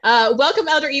Welcome,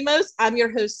 Elder Emos. I'm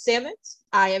your host, Samit.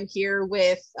 I am here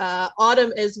with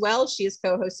Autumn as well. She is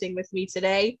co-hosting with me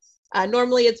today.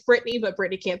 Normally it's Brittany, but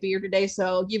Brittany can't be here today,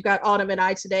 so you've got Autumn and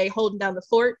I today holding down the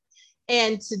fort.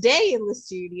 And today in the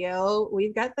studio,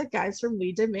 we've got the guys from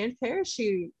We Demand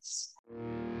Parachutes.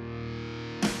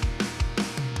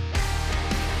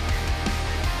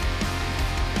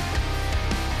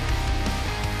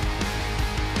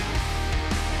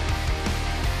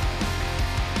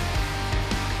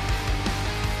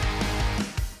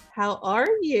 How are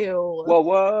you? Well,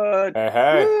 what? Hey,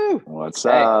 hey. Woo! What's Hey.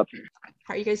 up?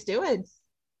 How are you guys doing?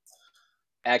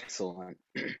 Excellent.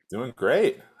 Doing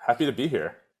great. Happy to be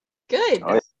here. Good.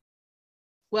 Oh, yeah.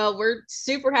 Well, we're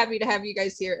super happy to have you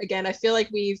guys here again. I feel like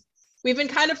we've been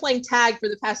kind of playing tag for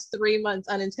the past 3 months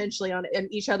unintentionally on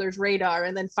each other's radar,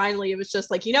 and then finally it was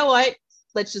just like, you know what?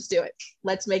 Let's just do it.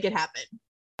 Let's make it happen.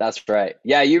 That's right.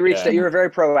 Yeah, you reached Yeah. it. You were very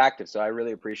proactive, so I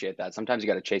really appreciate that. Sometimes you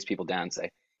got to chase people down and say,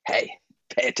 "Hey,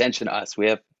 pay attention to us. We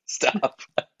have stuff."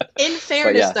 In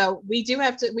fairness, yeah. though, we do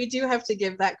have to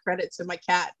give that credit to my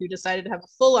cat who decided to have a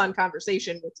full-on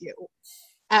conversation with you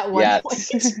at one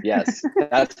point. Yes.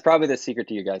 That's probably the secret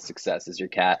to your guys' success is your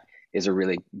cat is a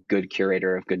really good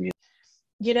curator of good music.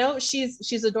 You know,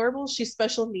 she's adorable. She's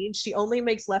special needs. She only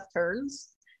makes left turns,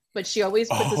 but she always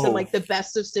puts us in like the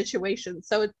best of situations.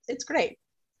 So it's great.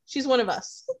 She's one of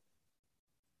us.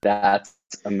 That's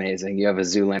amazing. You have a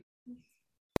Zoolander.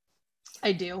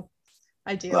 I do.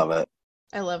 Love it.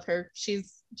 I love her.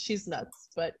 She's nuts.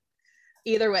 But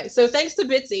either way, so thanks to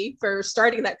Bitsy for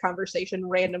starting that conversation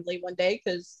randomly one day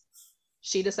because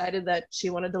she decided that she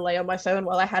wanted to lay on my phone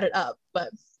while I had it up. But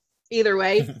either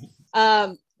way,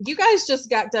 you guys just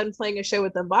got done playing a show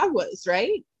with the Magwas,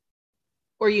 right?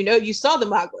 Or you saw the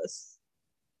Magwas.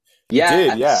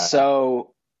 Yeah.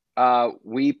 So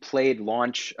we played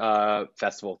Launch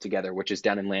Festival together, which is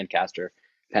down in Lancaster,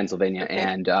 Pennsylvania, Okay.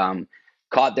 and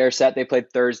caught their set. They played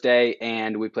Thursday,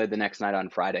 and we played the next night on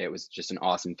Friday. It was just an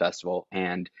awesome festival,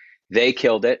 and they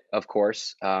killed it, of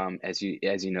course, as you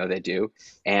know they do.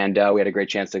 And we had a great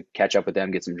chance to catch up with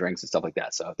them, get some drinks and stuff like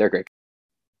that. So they're great.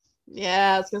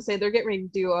 Yeah, I was gonna say they're getting ready to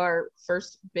do our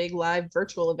first big live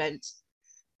virtual event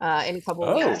in a couple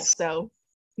of weeks. So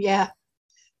yeah,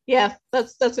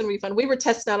 that's gonna be fun. We were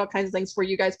testing out all kinds of things before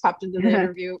you guys popped into the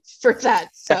interview for that.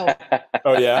 So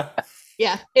Oh yeah.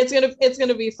 yeah, it's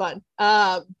gonna be fun.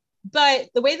 But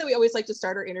the way that we always like to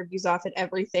start our interviews off and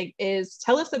everything is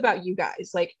tell us about you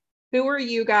guys. Like, who are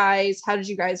you guys? How did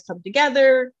you guys come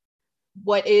together?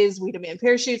 What is We Demand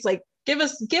Parachutes? Like, give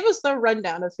us the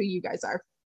rundown of who you guys are.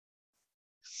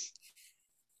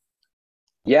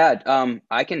 Yeah,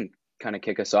 I can kind of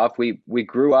kick us off. We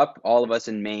grew up, all of us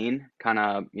in Maine, kind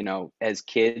of, as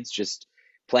kids, just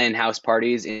playing house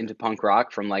parties into punk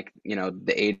rock from like,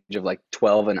 the age of like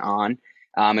 12 and on.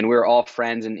 And we were all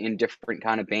friends in different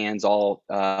kind of bands, all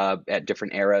at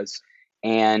different eras.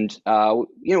 And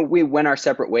we went our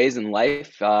separate ways in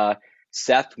life.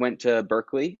 Seth went to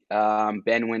Berkeley.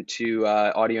 Ben went to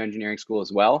audio engineering school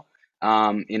as well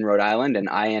in Rhode Island, and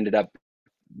I ended up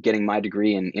getting my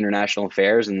degree in international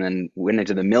affairs and then went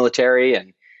into the military.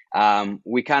 And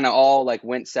we kind of all like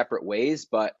went separate ways,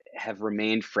 but have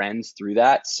remained friends through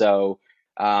that. So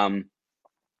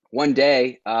one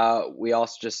day we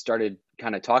also just started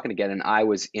kind of talking again. And I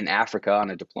was in Africa on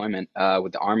a deployment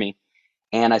with the Army.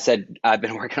 And I said, I've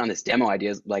been working on this demo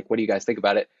idea. Like, what do you guys think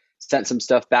about it? Sent some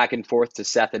stuff back and forth to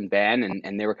Seth and Ben.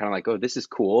 And they were kind of like, oh, this is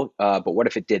cool. But what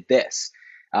if it did this?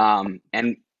 And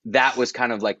that was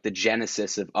kind of like the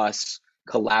genesis of us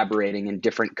collaborating in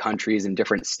different countries and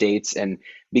different states, and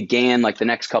began like the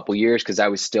next couple years, because I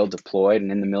was still deployed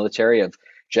and in the military, of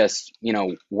just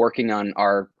working on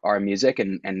our music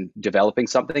and developing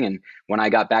something. And when I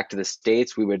got back to the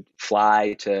States, we would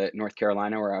fly to North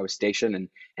Carolina where I was stationed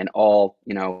and all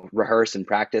rehearse and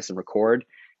practice and record,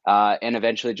 and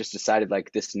eventually just decided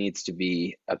like this needs to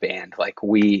be a band. Like,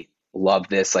 we love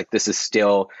this. Like, this is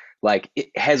still like, it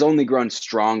has only grown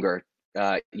stronger,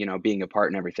 being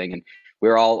apart and everything. And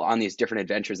we're all on these different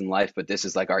adventures in life, but this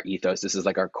is like our ethos. This is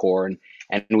like our core.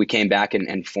 And we came back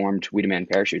and formed We Demand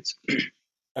Parachutes.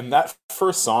 And that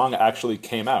first song actually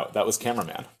came out. That was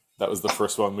Cameraman. That was the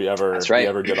first one That's right. we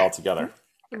ever did all together.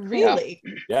 Really?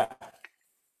 Yeah.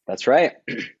 That's right.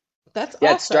 That's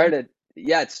Yeah, awesome.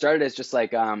 it started as just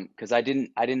like because I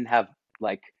didn't have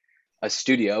like a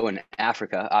studio in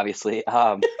Africa, obviously.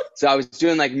 So I was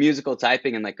doing like musical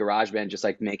typing and like GarageBand, just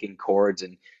like making chords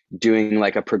and doing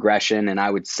like a progression. And I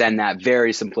would send that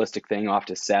very simplistic thing off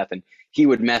to Seth, and he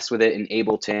would mess with it in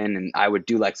Ableton. And I would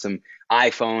do like some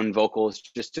iPhone vocals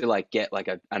just to like get like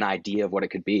an idea of what it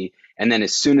could be. And then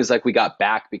as soon as like we got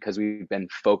back, because we've been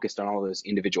focused on all those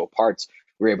individual parts,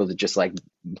 we were able to just like,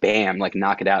 bam, like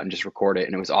knock it out and just record it.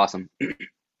 And it was awesome.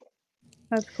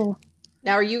 That's cool.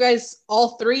 Now, are you guys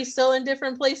all three still in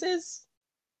different places?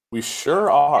 We sure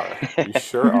are. We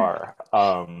sure are.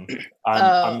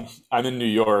 I'm in New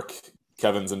York.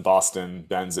 Kevin's in Boston.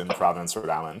 Ben's in Providence, Rhode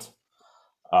Island.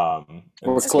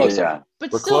 We're close. Yeah.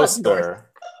 But We're still close up north. there.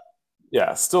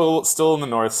 Yeah, still in the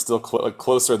north. Still like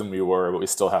closer than we were, but we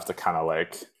still have to kind of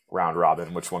like round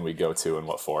robin which one we go to and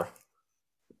what for.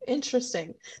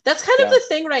 Interesting. That's kind of the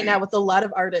thing right now with a lot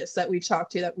of artists that we've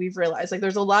talked to, that we've realized like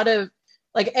there's a lot of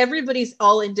like everybody's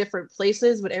all in different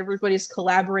places, but everybody's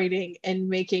collaborating and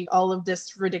making all of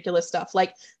this ridiculous stuff.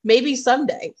 Like maybe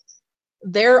someday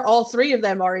they're all three of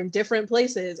them are in different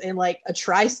places in like a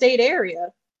tri-state area.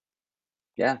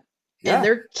 Yeah. And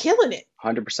they're killing it.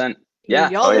 100%. Yeah.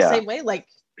 Y'all the same way. Like,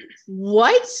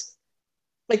 what?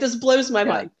 Like, this blows my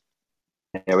mind.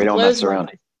 Yeah, we don't mess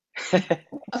around.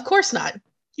 Of course not.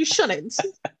 You shouldn't.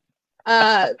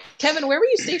 Kevin, where were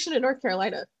you stationed in North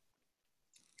Carolina?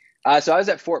 So I was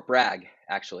at Fort Bragg,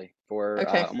 actually, for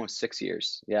almost 6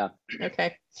 years. Yeah.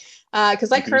 Okay.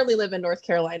 Because I currently live in North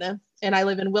Carolina, and I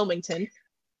live in Wilmington.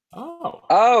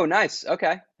 Oh, nice.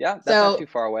 Okay. Yeah, that's not too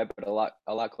far away, but a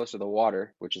lot closer to the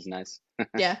water, which is nice.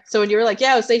 Yeah. So when you were like,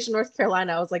 yeah, I was stationed in North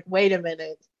Carolina, I was like, wait a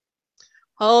minute.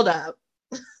 Hold up.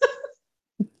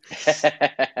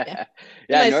 Yeah,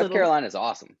 nice North Carolina is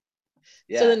awesome.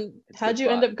 Yeah. So then how'd you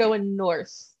end up going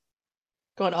north?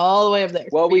 Going all the way up there?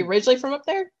 Well, were you originally from up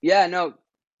there? Yeah, no,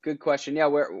 good question. Yeah,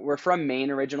 we're from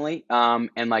Maine originally.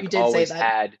 And like always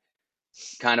had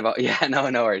kind of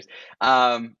no worries.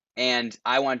 And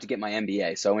I wanted to get my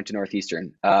MBA, so I went to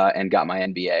Northeastern and got my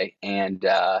MBA, and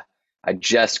I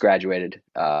just graduated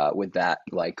with that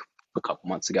like a couple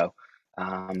months ago.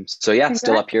 So yeah, Congrats.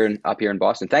 Still up here in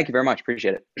Boston. Thank you very much.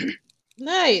 Appreciate it.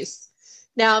 Nice.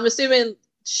 Now I'm assuming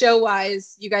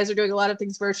show-wise, you guys are doing a lot of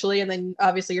things virtually, and then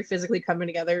obviously you're physically coming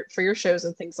together for your shows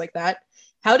and things like that.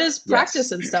 How does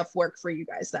practice and stuff work for you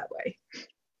guys that way?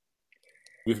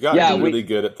 We've gotten really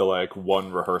good at the like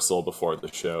one rehearsal before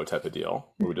the show type of deal.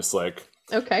 We just like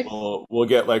we'll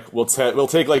get like we'll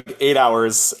take like 8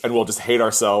 hours and we'll just hate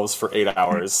ourselves for 8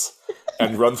 hours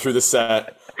and run through the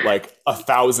set like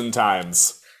 1,000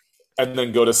 times and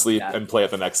then go to sleep and play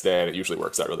it the next day, and it usually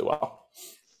works out really well.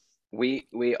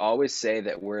 We always say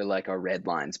that we're like a red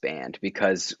lines band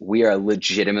because we are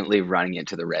legitimately running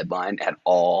into the red line at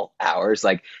all hours.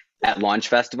 Like at Launch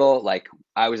Festival, like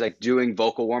I was like doing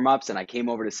vocal warm-ups and I came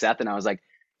over to Seth and I was like,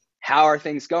 how are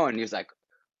things going? And he was like,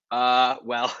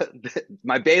 well,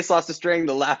 my bass lost a string.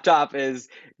 The laptop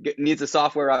needs a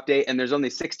software update, and there's only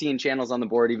 16 channels on the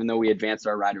board, even though we advanced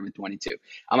our rider with 22.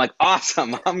 I'm like,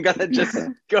 awesome. I'm gonna just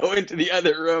go into the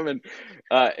other room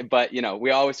and, but you know,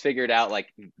 we always figure it out.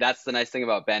 Like that's the nice thing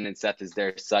about Ben and Seth is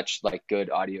they're such like good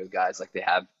audio guys. Like they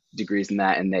have degrees in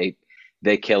that, and they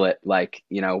kill it. Like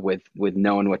you know, with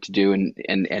knowing what to do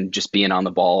and just being on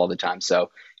the ball all the time.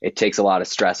 So it takes a lot of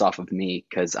stress off of me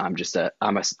because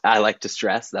I like to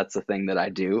stress. That's the thing that I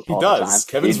do. He all does.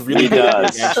 The time. Kevin's really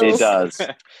does. He does.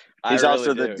 He's really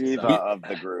also the diva of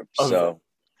the group. So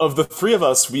of the three of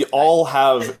us, we all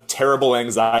have terrible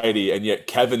anxiety, and yet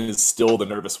Kevin is still the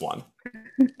nervous one.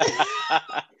 I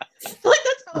feel like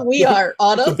that's how we are,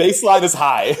 Autumn. The baseline is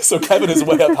high, so Kevin is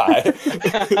way up high.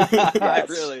 I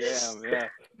really am. Yeah.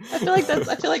 I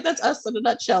feel like that's us in a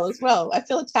nutshell as well. I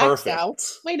feel attacked now.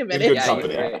 Wait a minute. In good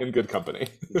company. In good company.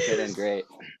 You're doing great.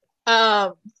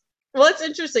 Well, it's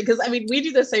interesting because I mean we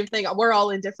do the same thing. We're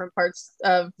all in different parts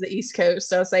of the East Coast.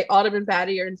 So say Autumn and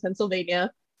Patty are in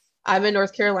Pennsylvania. I'm in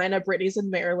North Carolina. Brittany's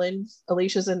in Maryland.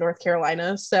 Alicia's in North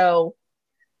Carolina. So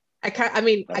I kind of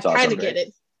get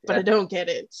it, but I don't get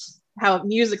it. How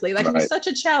musically that can be such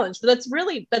a challenge. But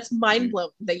that's mind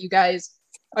blowing that you guys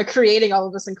are creating all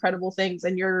of this incredible things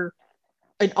and you're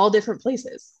in all different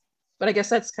places. But I guess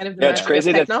that's kind of the it's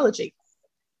crazy technology.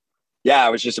 I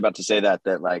was just about to say that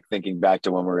like thinking back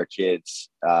to when we were kids,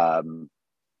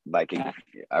 like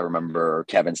I remember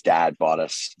Kevin's dad bought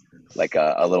us like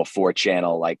a little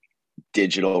 4-channel like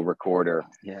digital recorder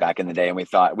back in the day, and we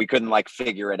thought we couldn't like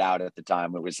figure it out at the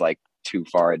time. It was like too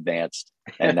far advanced,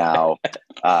 and now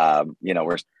you know,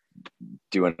 we're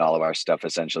doing all of our stuff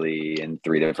essentially in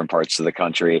 3 different parts of the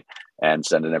country and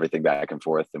sending everything back and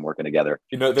forth and working together.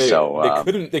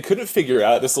 They couldn't figure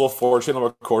out this little 4-channel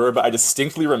recorder, but I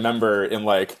distinctly remember in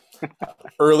like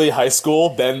early high school,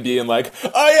 Ben being like,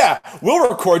 "Oh yeah, we'll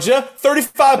record you,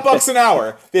 $35 an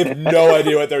hour." They have no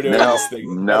idea what they're doing with this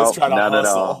thing. No, just trying to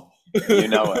hustle. You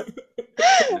know it.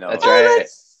 That's right.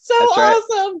 That's so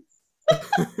awesome.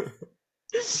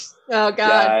 Oh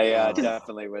God. Yeah, I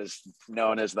definitely was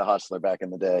known as the hustler back in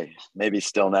the day. Maybe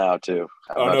still now too.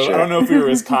 I don't know if we were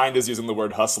as kind as using the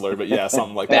word hustler, but yeah,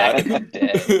 something like that. Back in the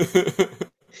day.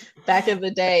 Back in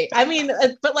the day. I mean,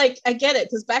 but like, I get it,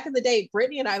 because back in the day,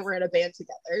 Brittany and I were in a band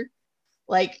together,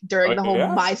 like during the whole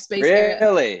MySpace era.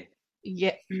 Really?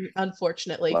 Yeah,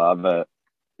 unfortunately. Love it.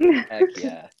 Heck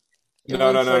yeah.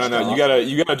 No.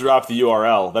 You gotta drop the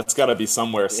URL. That's gotta be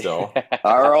somewhere still.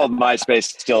 Our old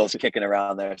MySpace still is kicking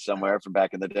around there somewhere from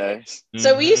back in the day.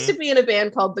 So we used to be in a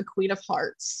band called the Queen of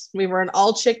Hearts. We were an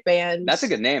all-chick band. That's a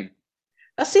good name.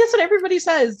 See, that's what everybody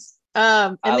says.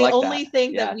 And the like only that.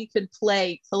 thing that we could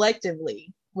play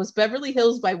collectively was Beverly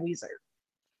Hills by Weezer.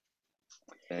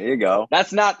 There you go.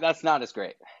 That's not as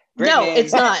great. No,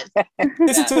 it's not.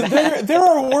 There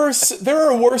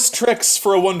are worse tricks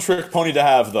for a one-trick pony to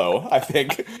have, though. I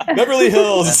think Beverly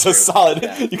Hills is a solid.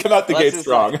 Yeah. You come out the gate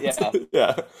strong.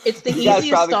 Yeah. It's the you guys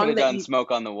easiest probably song could have done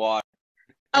Smoke on the Water.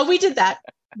 Oh, we did that.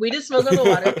 We did Smoke on the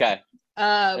Water. Okay.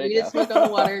 We did Smoke on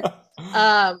the Water.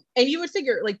 And you would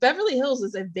figure, like, Beverly Hills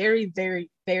is a very, very,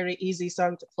 very easy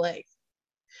song to play.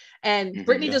 And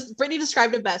Brittany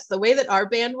described it best. The way that our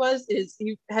band was is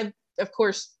of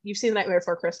course, you've seen The Nightmare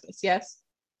Before Christmas, yes?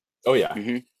 Oh, yeah.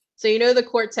 Mm-hmm. So you know the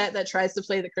quartet that tries to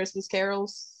play the Christmas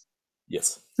carols?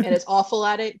 Yes. And is awful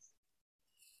at it?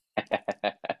 I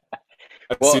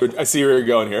see where you're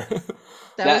going here.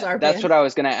 That was our band. That's what I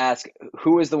was going to ask.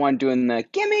 Who was the one doing the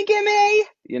gimme, gimme?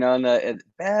 You know, in the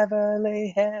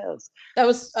Beverly Hills. That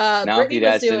was, no, Brittany you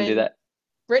guys didn't do that?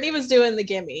 Brittany was doing the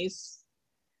gimmies.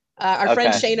 Our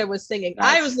friend Shayna was singing.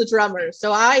 Nice. I was the drummer,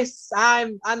 so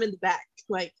I'm in the back.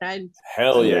 Like,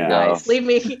 hell yeah, nice. Leave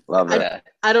me. Love it.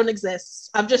 I don't exist.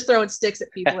 I'm just throwing sticks at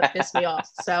people that piss me off.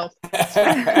 So,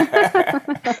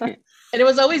 and it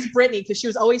was always Brittany, because she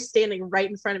was always standing right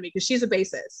in front of me, because she's a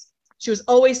bassist. She was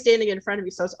always standing in front of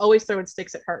me, so I was always throwing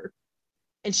sticks at her.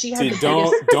 And she had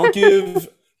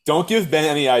don't give Ben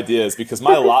any ideas, because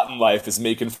my lot in life is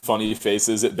making funny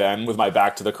faces at Ben with my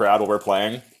back to the crowd while we're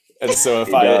playing. And so if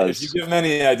you give him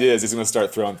any ideas, he's going to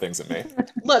start throwing things at me.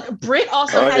 Look, Britt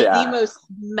also had the most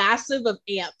massive of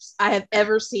amps I have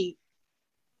ever seen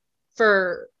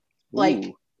for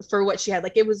what she had.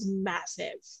 Like, it was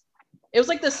massive. It was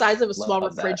like the size of a small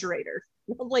refrigerator.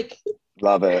 I'm like,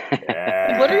 love it.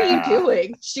 What are you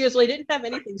doing? She was, well, I didn't have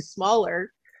anything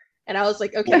smaller. And I was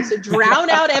like, okay, so drown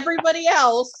out everybody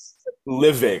else.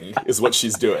 Living is what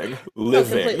she's doing.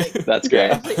 Living. That's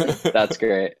great. That's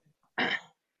great.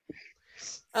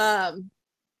 So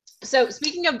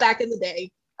speaking of back in the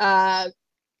day,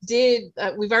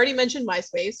 we've already mentioned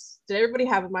MySpace. Did everybody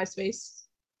have a MySpace?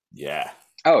 Yeah.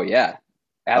 Oh yeah,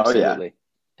 absolutely. Oh,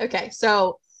 yeah. Okay,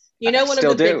 so one of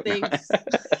the big things.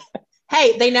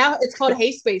 Hey, it's called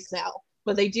HeySpace now,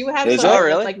 but they do have something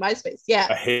really? Like MySpace. Yeah,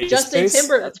 Justin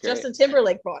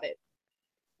Timberlake bought it.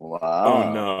 Wow.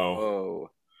 Oh no. Whoa.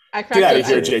 Get out of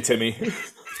here, J. Timmy.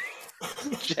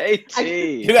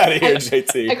 JT. Get out of here,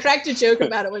 JT. I cracked a joke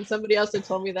about it when somebody else had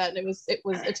told me that, and it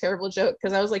was a terrible joke,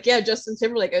 because I was like, yeah, Justin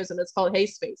Timberlake owns, and it's called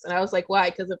HeySpace. And I was like, why?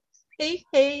 Because of hey.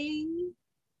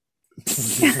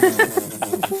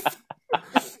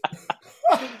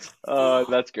 Oh,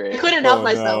 that's great. I couldn't help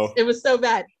myself. No. It was so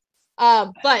bad.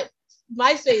 But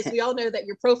MySpace, we all know that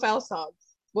your profile song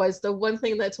was the one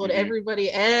thing that told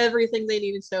everybody everything they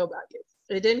needed to know about you.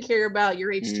 It didn't care about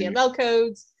your HTML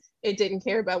codes. It didn't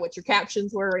care about what your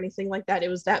captions were or anything like that. It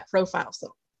was that profile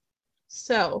song.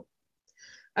 So,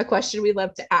 a question we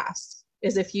love to ask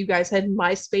is, if you guys had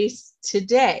MySpace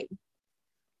today,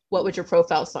 what would your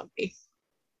profile song be?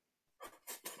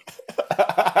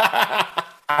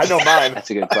 I know mine. That's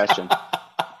a good question.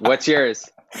 What's yours?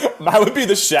 Mine would be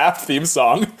the Shaft theme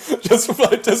song. Just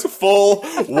full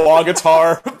wah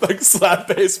guitar, like slap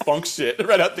bass funk shit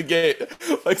right out the gate.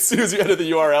 Like, as soon as you enter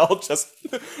the URL, just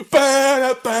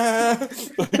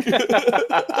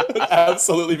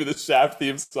absolutely be the Shaft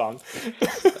theme song.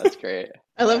 That's great.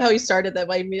 I love how he started that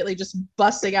by immediately just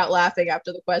busting out laughing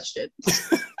after the question.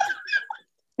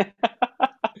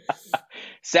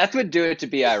 Seth would do it to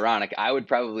be ironic. I would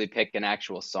probably pick an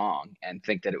actual song and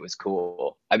think that it was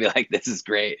cool. I'd be like, this is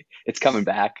great. It's coming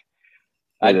back.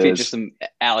 I'd feature some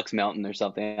Alex Melton or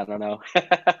something. I don't know.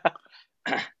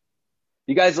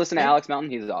 You guys listen to Alex Melton?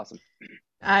 He's awesome.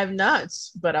 I'm not,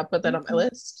 but I'll put that on my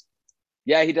list.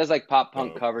 Yeah, he does like pop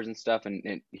punk covers and stuff,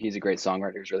 and he's a great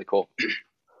songwriter. He's really cool.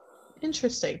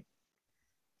 Interesting.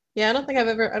 Yeah, I don't think I've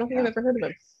ever heard of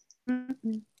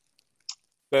him.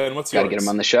 Ben, what's yours? Gotta get him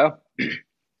on the show.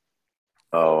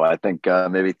 Oh, I think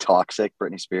maybe Toxic,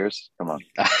 Britney Spears. Come on.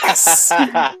 That's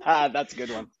a good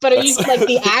one. But are you like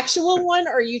the actual one,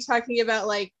 or are you talking about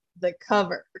like the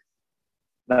cover?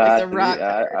 Like the rock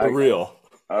cover? The real.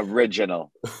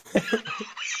 Original.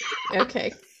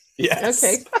 Okay. Yes.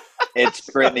 Okay. It's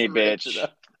Britney, bitch.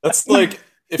 That's like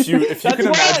if you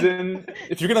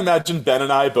can imagine Ben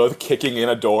and I both kicking in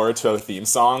a door to a theme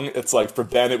song. It's like for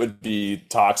Ben it would be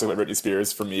Toxic by Britney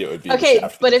Spears. For me it would be okay.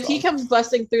 But if he comes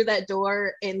busting through that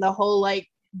door in the whole like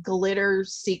glitter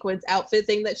sequence outfit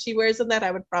thing that she wears in that,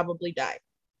 I would probably die.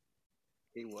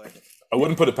 He would. I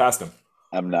wouldn't put it past him.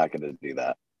 I'm not going to do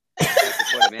that. We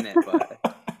could put him in it,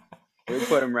 but we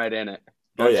put him right in it.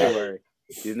 Don't you worry.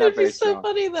 He's not very strong. It'd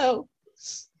be so funny though.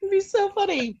 It'd be so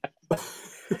funny.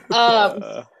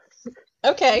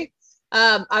 Okay.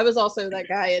 I was also that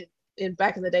guy in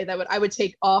back in the day that I would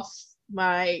take off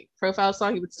my profile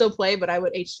song. It would still play, but I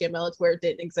would HTML it to where it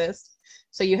didn't exist.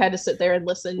 So you had to sit there and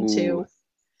listen to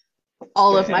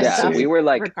all of my stuff. We were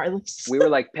like, regardless. We were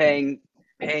like paying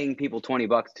people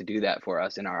 $20 to do that for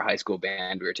us in our high school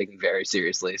band. We were taken very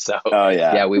seriously. So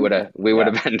we would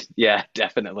have been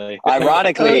definitely.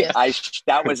 Ironically,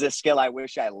 that was a skill I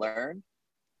wish I learned,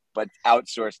 but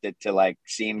outsourced it to like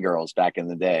scene girls back in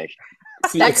the day.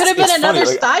 See, that could have been another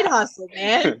side hustle,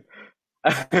 man.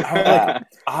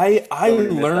 I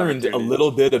learned a little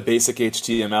bit of basic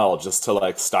HTML just to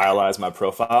like stylize my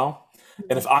profile.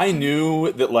 And if I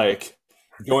knew that like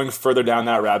going further down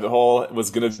that rabbit hole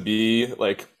was going to be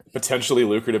like potentially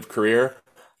lucrative career,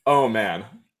 oh man,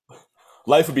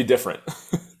 life would be different.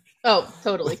 Oh,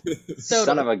 totally.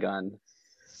 Son of a gun.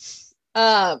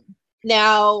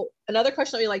 Now another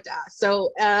question that we like to ask.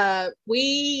 So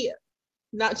we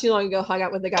not too long ago hung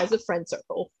out with the guys of Friend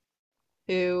Circle,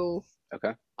 who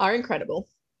are incredible,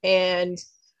 and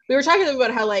we were talking to them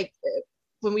about how like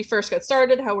when we first got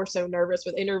started, how we're so nervous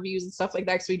with interviews and stuff like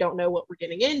that because we don't know what we're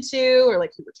getting into or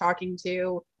like who we're talking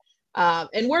to.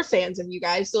 And we're fans of you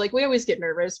guys. So like we always get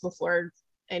nervous before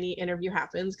any interview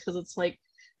happens because it's like,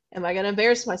 am I going to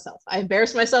embarrass myself? I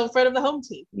embarrassed myself in front of the home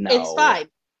team. No. It's fine.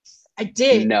 I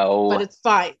did. No. But it's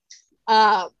fine.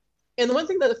 And the one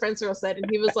thing that the Friend Circle said, and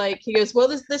he goes, well,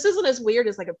 this isn't as weird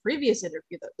as like a previous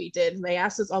interview that we did. And they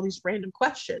asked us all these random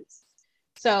questions.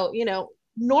 So, you know,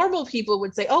 normal people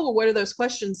would say, oh, well, what are those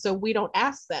questions? So we don't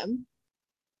ask them.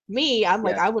 Me, I'm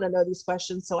like, I want to know these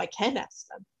questions so I can ask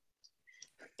them.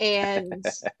 And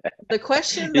the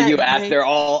question that you asked, they're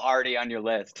all already on your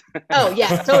list. Oh,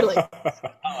 yeah, totally.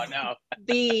 Oh, no.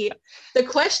 The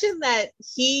question that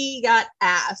he got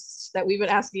asked, that we've been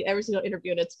asking every single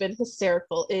interview, and it's been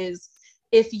hysterical, is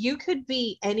if you could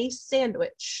be any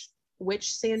sandwich,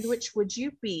 which sandwich would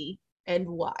you be and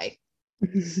why?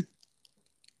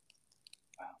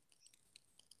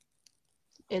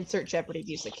 Insert Jeopardy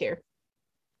music here.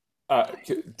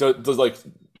 Does like,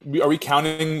 are we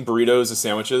counting burritos as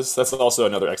sandwiches? That's also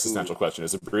another existential question.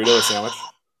 Is a burrito a sandwich?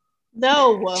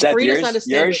 No, Seth, burrito's not a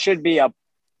sandwich.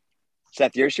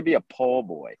 Yours should be a po'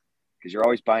 boy because you're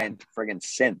always buying friggin'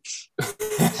 synths.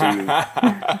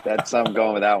 So I'm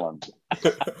going with that one.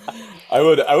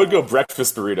 I would go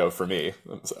breakfast burrito for me,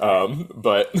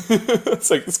 but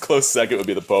it's like this close second would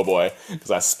be the po' boy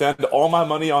because I spend all my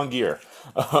money on gear.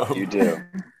 You do.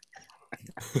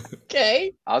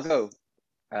 Okay. I'll go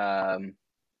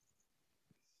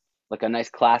like a nice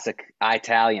classic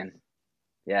Italian.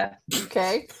 Yeah.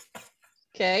 Okay.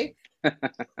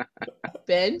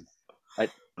 Ben?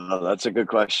 That's a good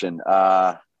question.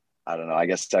 I don't know. I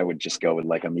guess I would just go with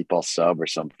like a meatball sub or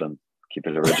something. Keep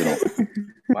it original.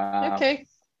 Wow.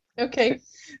 Okay.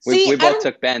 We both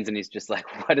took Ben's and he's just like,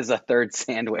 what is a third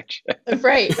sandwich?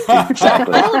 Right.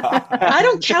 Exactly. I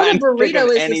don't count a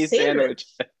burrito as a sandwich.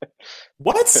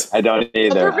 What? I don't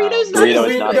either. A burrito's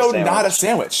not a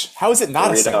sandwich. How is it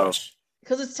not a sandwich?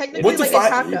 Because it's technically like a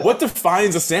taco. What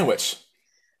defines a sandwich?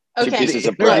 Okay. The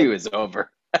interview is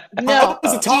over. No. How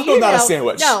is a taco not a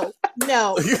sandwich?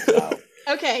 No.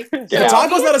 Okay. A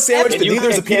taco's not a sandwich, but neither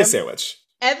is a pita sandwich.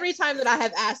 Every time that I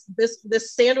have asked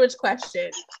this sandwich question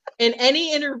in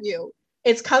any interview,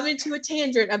 it's coming to a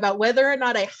tangent about whether or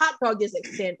not a hot dog is a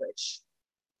sandwich.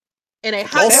 And a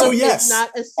hot dog is not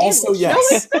a sandwich. Also,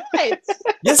 yes. No, it's not.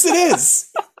 Yes, it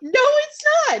is. No, it's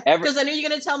not. Because I know you're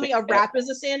going to tell me a wrap is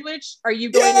a sandwich. Are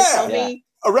you going to tell me?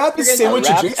 A wrap is sandwich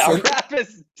adjacent. A wrap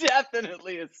is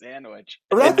definitely a sandwich.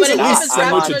 A wrap is at least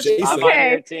sandwich adjacent. I'm on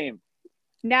your team.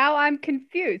 Now I'm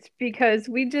confused because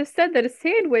we just said that a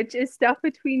sandwich is stuffed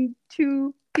between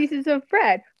two pieces of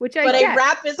bread, which I get. But a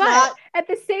wrap is but not. At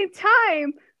the same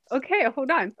time, okay,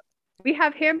 hold on. We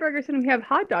have hamburgers and we have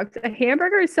hot dogs. A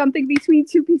hamburger is something between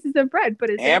two pieces of bread,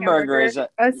 but is hamburger is a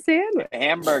sandwich?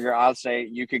 Hamburger, I'll say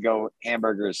you could go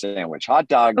hamburger sandwich. Hot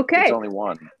dog, okay. It's only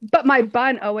one. But my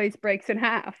bun always breaks in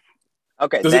half.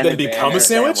 Okay. Does it then become a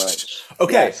sandwich?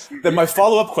 Okay. Yes. Then my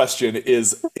follow-up question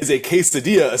is a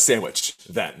quesadilla a sandwich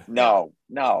then? No.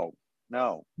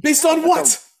 Based on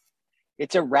what?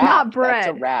 It's a wrap. Not bread. That's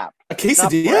a wrap. A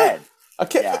quesadilla?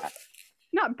 Yeah.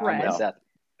 Not bread.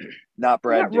 Not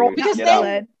bread, dude. Because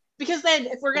then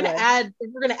if we're gonna add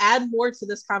more to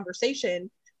this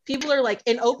conversation, people are like,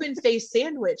 an open-faced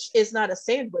sandwich is not a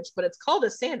sandwich, but it's called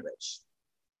a sandwich.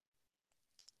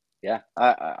 Yeah,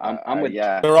 I'm with.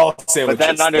 Yeah, they're all sandwiches.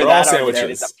 But then under that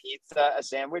argument, is a pizza a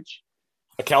sandwich?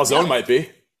 A calzone might be.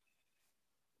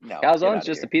 No, calzone's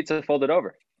just a pizza folded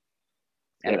over,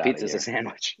 and a pizza's a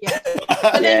sandwich. Yeah.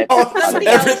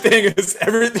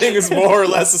 Everything is more or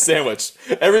less a sandwich.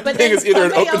 Everything is either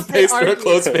an open-faced or a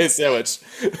closed-faced sandwich.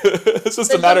 It's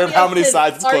just a matter of how many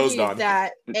sides it's closed on.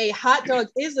 That a hot dog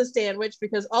is a sandwich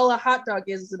because all a hot dog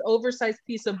is an oversized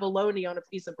piece of bologna on a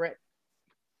piece of bread.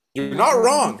 You're not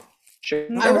wrong. Sure.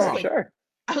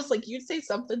 I was like, you'd say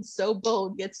something so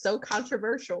bold yet so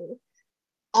controversial,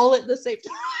 all at the same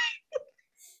time.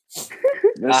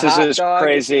 This is as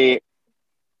crazy.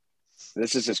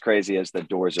 This is as crazy as the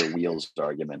doors or wheels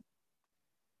argument.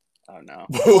 Oh no!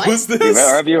 What was this?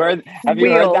 Have you heard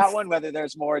that one? Whether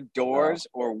there's more doors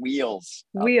or wheels?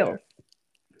 Wheels.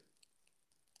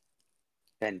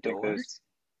 Than doors.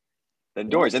 Than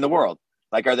doors in the world.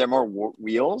 Like, are there more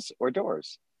wheels or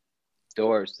doors?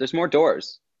 Doors. There's more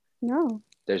doors. No.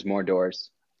 There's more doors.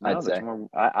 I'd say.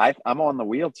 I'm on the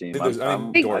wheel team.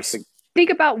 I'm doors. Think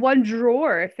about one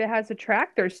drawer. If it has a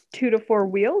track, there's 2 to 4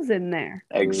 wheels in there.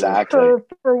 Exactly.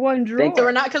 For one drawer. So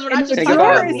we're not just a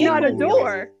drawer is not a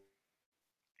door.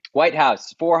 White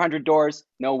House, 400 doors,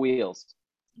 no wheels.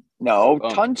 No,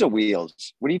 tons of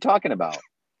wheels. What are you talking about?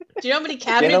 Do you know how many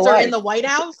cabinets are in the White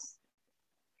House?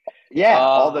 Yeah,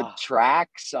 all the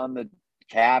tracks on the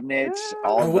cabinets.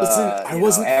 I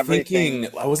wasn't thinking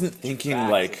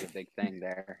like a big thing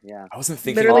there. Yeah, I wasn't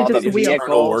thinking literally all just the wheels.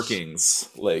 internal workings.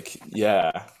 Like,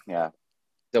 yeah.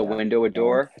 The window, a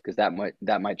door, because that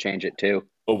might change it too.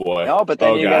 Oh boy. No, but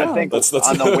then you gotta think on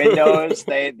the windows.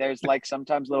 There's like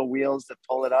sometimes little wheels that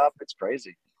pull it up. It's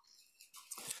crazy.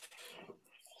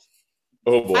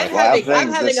 Oh boy.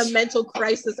 I'm having a mental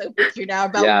crisis over here now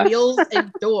about wheels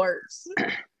and doors.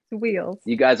 Wheels.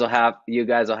 You guys will have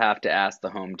to ask the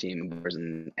home team doors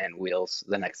and wheels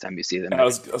the next time you see them.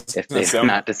 If they've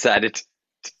not decided.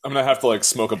 I'm gonna have to like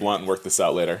smoke a blunt and work this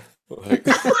out later. Like...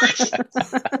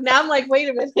 Now I'm like, wait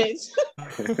a minute.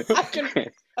 Okay.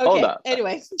 Hold up.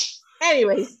 Anyways,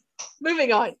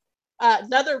 moving on.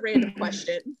 Another random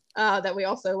question that we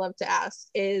also love to ask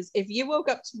is, if you woke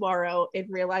up tomorrow and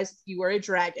realized you were a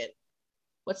dragon,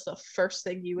 what's the first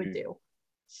thing you would do?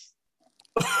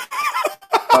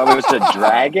 If I was a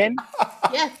dragon?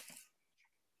 Yeah.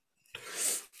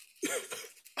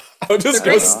 I would just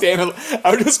go stand in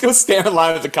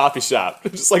line at the coffee shop,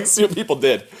 just like see what people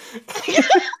did.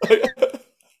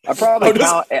 I probably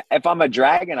count. If I'm a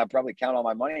dragon, I probably count all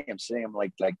my money. I'm seeing them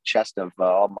like chest of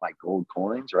all my gold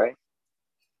coins, right?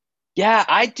 Yeah,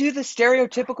 I'd do the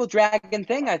stereotypical dragon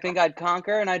thing. I think I'd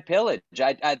conquer and I'd pillage.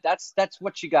 That's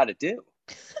what you got to do.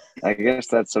 I guess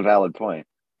that's a valid point.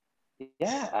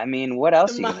 Yeah, I mean, what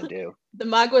else are you gonna do? The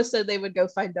Magua said they would go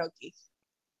find Donkey.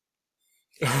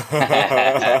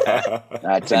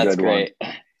 That's a good great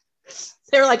one.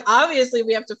 They were like, obviously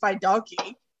we have to find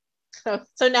Donkey.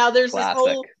 So now there's Classic.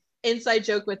 This whole inside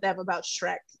joke with them about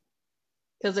Shrek.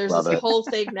 Because there's this whole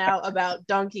thing now about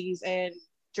donkeys and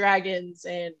dragons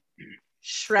and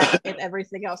Shrek and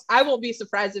everything else. I won't be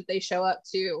surprised if they show up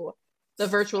to the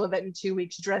virtual event in 2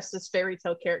 weeks dressed as fairy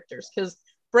tale characters, because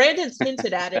Brandon's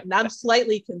hinted at it and I'm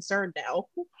slightly concerned now.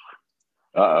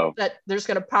 That they're just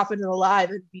going to pop into the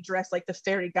live and be dressed like the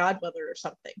fairy godmother or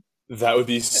something. That would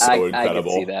be so incredible. I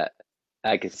could see that.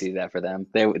 I could see that for them.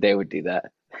 They would do that.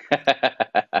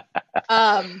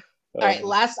 All right,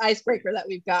 last icebreaker that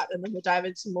we've got, and then we'll dive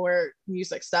into more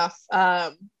music stuff.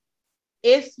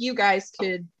 If you guys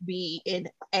could be in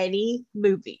any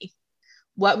movie,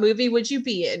 what movie would you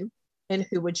be in, and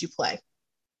who would you play?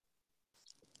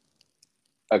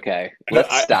 Okay,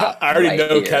 let's stop. I already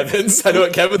know here. Kevin's. I know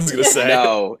what Kevin's going to say.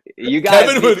 No, you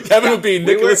guys. Kevin would be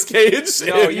Nicolas Cage.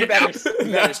 No, you better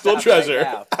National Treasure.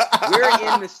 Right. We're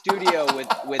in the studio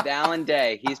with Alan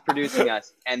Day. He's producing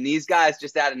us, and these guys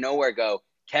just out of nowhere go,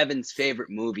 Kevin's favorite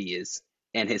movie is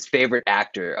and his favorite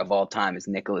actor of all time is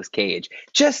Nicolas Cage,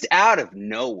 just out of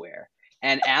nowhere.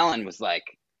 And Alan was like,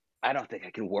 I don't think I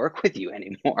can work with you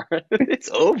anymore. It's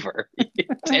over.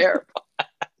 You're terrible.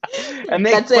 And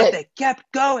they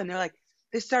kept going. They're like,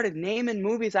 they started naming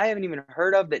movies I haven't even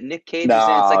heard of that Nick Cage was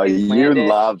in. It's like they planned it.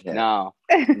 Love him. No.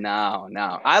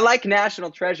 I like National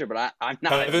Treasure, but I'm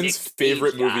not. Kevin's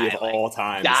favorite movie of all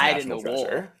time is National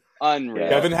Treasure. Unreal.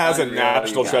 Kevin has a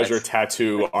National Treasure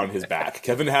tattoo on his back.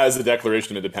 Kevin has the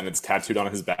Declaration of Independence tattooed on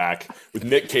his back with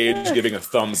Nick Cage giving a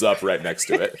thumbs up right next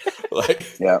to it.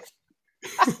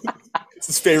 It's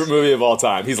his favorite movie of all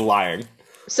time. He's lying.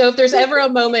 So if there's ever a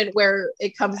moment where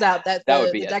it comes out that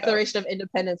the Declaration of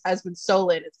Independence has been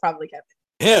stolen, it's probably Kevin.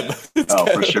 Him.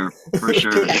 Kevin. For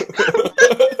sure.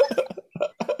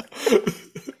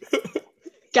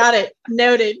 Got it.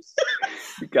 Noted.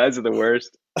 You guys are the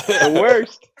worst. The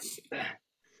worst.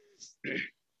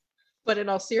 But in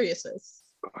all seriousness.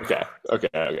 Okay.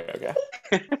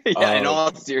 In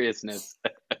all seriousness.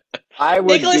 I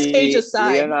would Nicolas Cage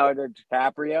aside. Leonardo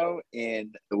DiCaprio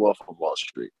in The Wolf of Wall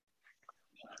Street.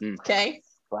 Okay.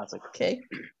 Classic. Okay.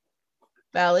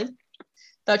 Valid.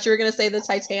 Thought you were gonna say the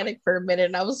Titanic for a minute,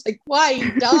 and I was like, "Why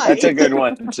you died?" That's a good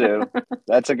one too.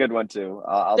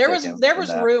 There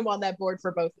was room on that board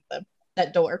for both of them.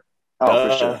 That door. Oh,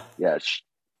 for sure. Yeah,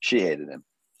 she hated him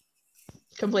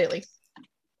completely.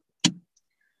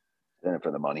 In it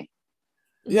for the money.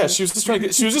 Yeah, she was just trying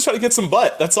to get some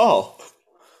butt. That's all.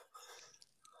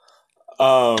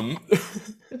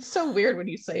 It's so weird when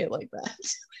you say it like that.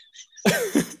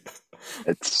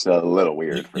 It's a little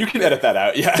weird. You can edit that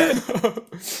out, yeah.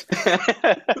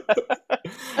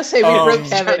 I say we broke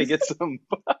Kevin. Trying to get some.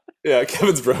 Yeah,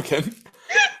 Kevin's broken.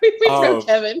 we broke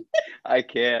Kevin. I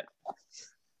can't.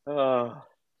 I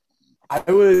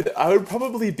would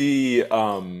probably be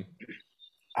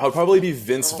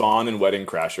Vince Vaughn in Wedding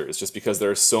Crashers, just because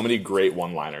there are so many great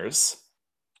one-liners.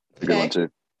 A good one too.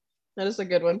 That is a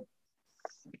good one.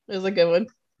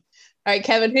 All right,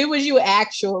 Kevin, who would you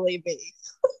actually be?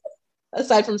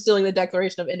 Aside from stealing the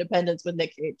Declaration of Independence with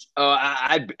Nick Cage. Oh,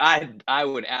 I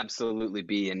would absolutely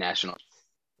be in National.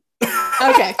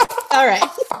 Okay. All right.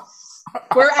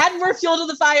 We're adding more fuel to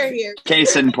the fire here.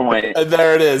 Case in point. And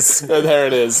there it is.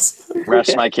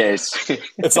 Rest my case.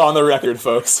 It's on the record,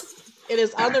 folks. It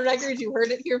is on the record. You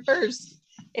heard it here first.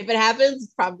 If it happens,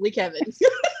 it's probably Kevin.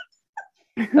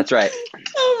 That's right.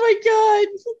 Oh my God.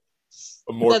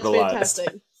 Immortalized. That's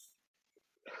fantastic.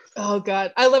 Oh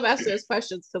God. I love asking those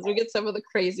questions because we get some of the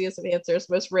craziest of answers,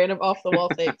 most random off the wall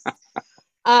things.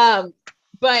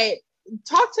 But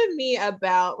talk to me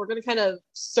about, we're going to kind of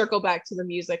circle back to the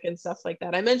music and stuff like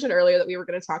that. I mentioned earlier that we were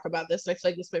going to talk about this, and I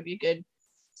feel like this might be a good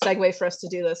segue for us to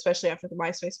do this, especially after the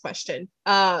MySpace question.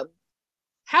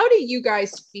 How do you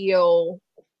guys feel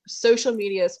social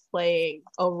media is playing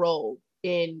a role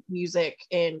in music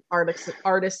and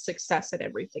artist success and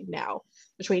everything now,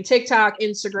 between TikTok,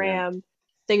 Instagram,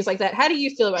 things like that? How do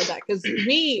you feel about that? Because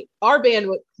our band,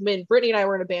 when Brittany and I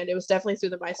were in a band, it was definitely through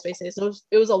the MySpace days.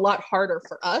 It was a lot harder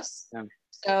for us. Yeah.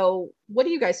 So what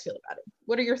do you guys feel about it?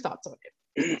 What are your thoughts on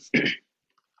it?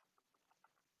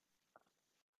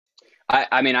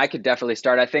 I mean, I could definitely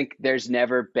start. I think there's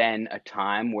never been a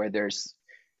time where there's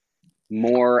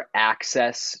more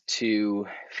access to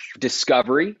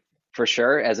discovery, for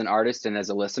sure, as an artist and as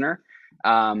a listener,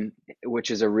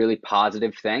 which is a really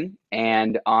positive thing.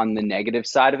 And on the negative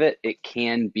side of it, it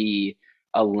can be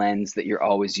a lens that you're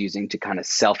always using to kind of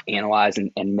self-analyze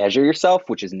and measure yourself,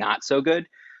 which is not so good.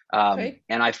 And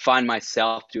I find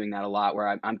myself doing that a lot,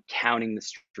 where I'm counting the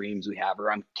streams we have,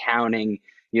 or I'm counting,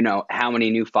 how many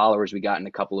new followers we got in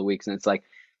a couple of weeks. And it's like,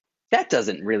 that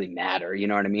doesn't really matter. You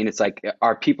know what I mean? It's like,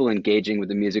 are people engaging with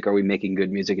the music? Are we making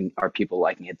good music? And are people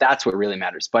liking it? That's what really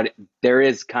matters. But there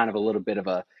is kind of a little bit of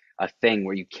a thing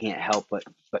where you can't help but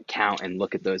count and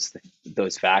look at those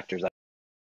factors.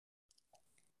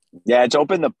 Yeah, it's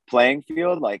opened the playing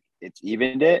field, like it's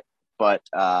evened it, but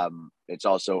it's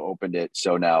also opened it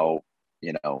so now,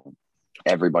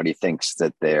 everybody thinks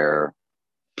that they're,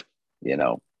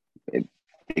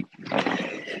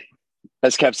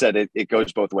 as Kev said, it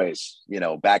goes both ways.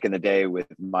 Back in the day with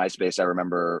MySpace, I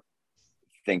remember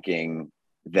thinking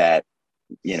that,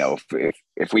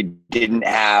 if we didn't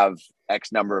have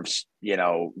X number of,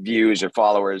 views or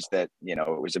followers, that,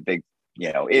 it was a big,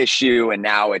 issue. And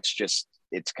now it's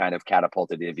kind of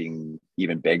catapulted to being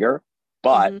even bigger,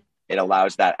 but it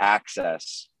allows that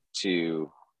access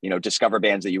to, discover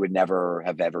bands that you would never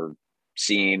have ever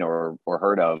seen or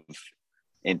heard of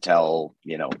until,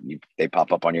 they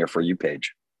pop up on your For You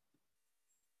page.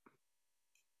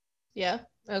 Yeah,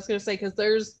 I was going to say, because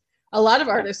there's a lot of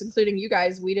artists, including you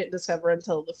guys, we didn't discover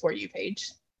until the For You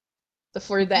page.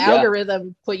 The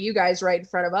algorithm put you guys right in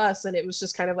front of us, and it was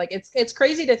just kind of like it's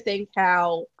crazy to think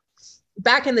how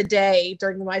back in the day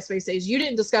during the MySpace days, you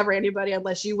didn't discover anybody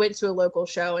unless you went to a local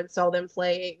show and saw them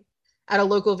playing at a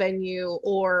local venue,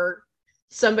 or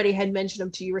somebody had mentioned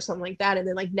them to you or something like that. And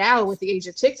then like now with the age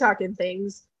of TikTok and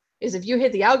things, is if you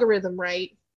hit the algorithm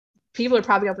right, people are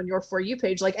probably up on your For You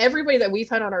page. Like everybody that we've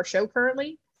had on our show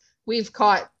currently, we've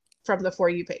caught from the For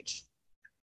You page.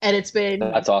 And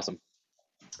that's awesome.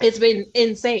 It's been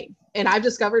insane. And I've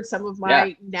discovered some of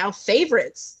my now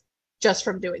favorites just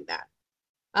from doing that.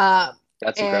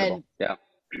 That's incredible. Yeah.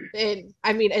 And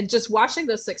I mean, and just watching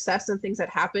the success and things that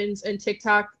happens in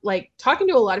TikTok, like talking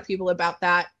to a lot of people about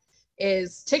that,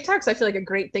 is TikTok's, I feel like, a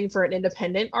great thing for an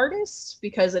independent artist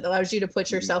because it allows you to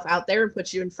put yourself out there and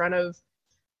put you in front of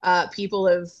people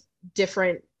of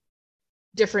different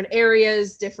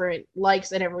areas, different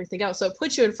likes and everything else. So it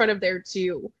puts you in front of there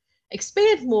to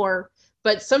expand more.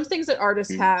 But some things that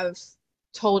artists have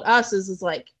told us is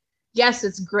like, yes,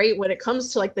 it's great when it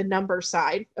comes to like the number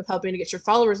side of helping to get your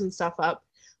followers and stuff up,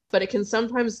 but it can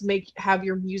sometimes have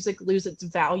your music lose its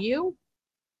value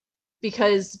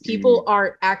because people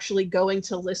aren't actually going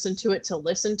to listen to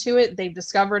it. They've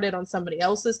discovered it on somebody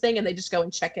else's thing and they just go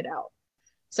and check it out.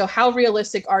 So how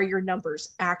realistic are your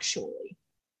numbers actually?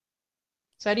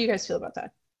 So how do you guys feel about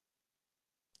that?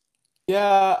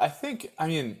 Yeah, I think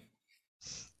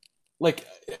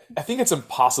it's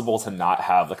impossible to not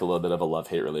have like a little bit of a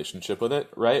love-hate relationship with it,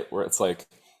 right? Where it's like,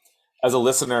 as a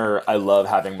listener, I love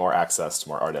having more access to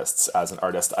more artists. As an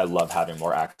artist, I love having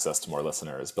more access to more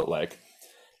listeners. But like,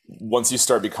 once you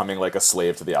start becoming like a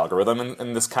slave to the algorithm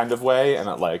in this kind of way, and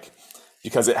it like,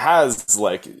 because it has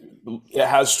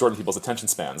shortened people's attention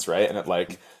spans, right? And it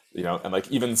like, and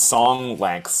like even song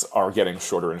lengths are getting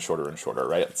shorter and shorter and shorter,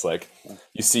 right? It's like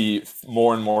you see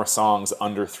more and more songs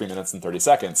under 3 minutes and 30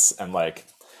 seconds. And like,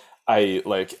 kind of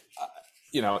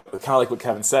like what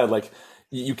Kevin said, like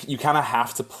you kind of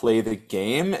have to play the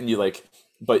game and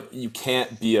but you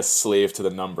can't be a slave to the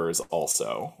numbers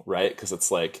also, right? Because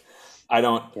it's like, I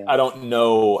don't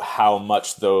know how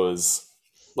much those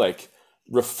like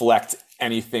reflect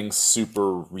anything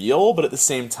super real, but at the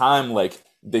same time, like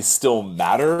they still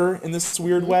matter in this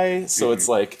weird way. So it's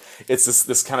like, it's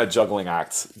this kind of juggling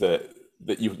act that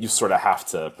you sort of have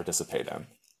to participate in.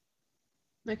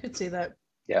 I could see that.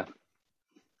 Yeah.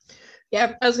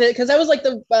 Yeah, because I was like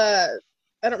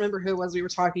I don't remember who it was we were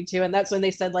talking to, and that's when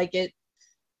they said like it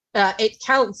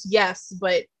counts, yes,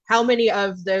 but how many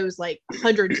of those like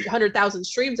 100,000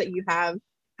 streams that you have,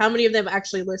 how many of them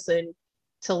actually listen,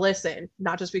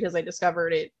 not just because they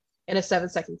discovered it in a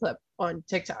 7-second clip on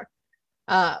TikTok.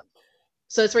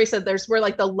 So it's where he said there's where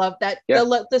like the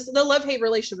love-hate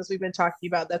relationships we've been talking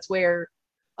about, that's where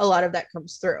a lot of that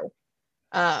comes through.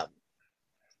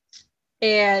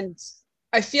 And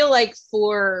I feel like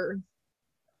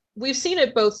we've seen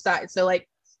it both sides. So like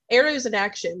Arrows in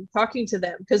Action, talking to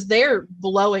them, because they're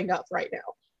blowing up right now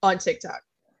on TikTok.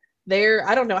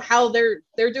 I don't know how they're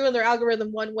doing their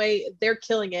algorithm one way, they're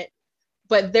killing it,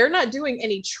 but they're not doing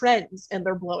any trends and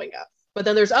they're blowing up. But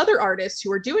then there's other artists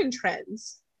who are doing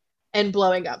trends and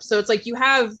blowing up. So it's like you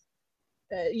have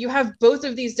both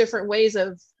of these different ways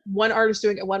of one artist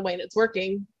doing it one way and it's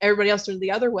working, everybody else doing it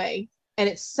the other way and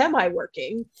it's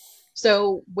semi-working.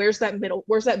 So where's that middle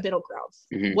ground?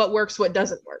 Mm-hmm. What works, what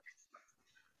doesn't work?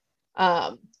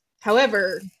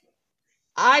 However,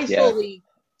 I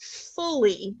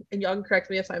fully, and y'all can correct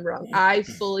me if I'm wrong, I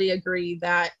fully agree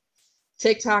that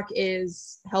TikTok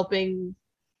is helping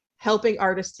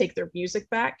artists take their music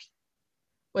back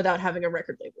without having a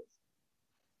record label.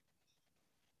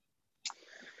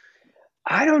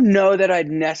 I don't know that I'd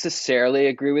necessarily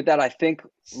agree with that. I think,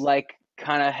 like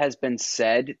kind of has been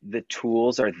said, the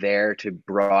tools are there to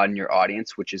broaden your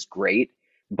audience, which is great.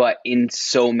 But in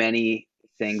so many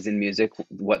things in music,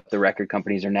 what the record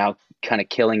companies are now kind of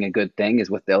killing a good thing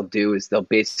is what they'll do is they'll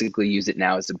basically use it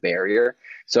now as a barrier.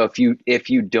 So if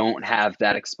you don't have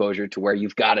that exposure to where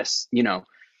you've got a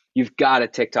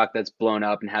TikTok that's blown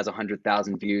up and has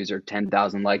 100,000 views or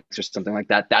 10,000 likes or something like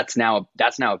that, that's now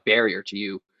a barrier to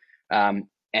you.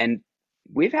 And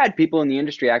we've had people in the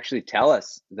industry actually tell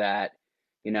us that,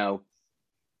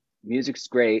 music's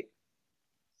great.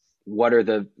 What are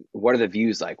the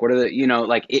views like? What are the,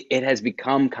 like it has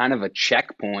become kind of a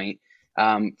checkpoint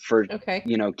for,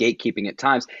 gatekeeping at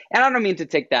times. And I don't mean to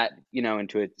take that,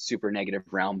 into a super negative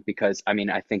realm, because I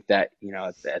think that,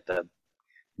 at the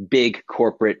big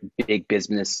corporate, big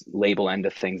business label end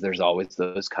of things, there's always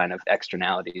those kind of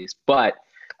externalities. But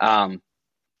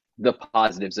the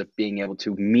positives of being able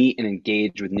to meet and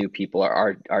engage with new people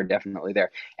are definitely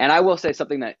there. And I will say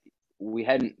something that we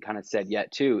hadn't kind of said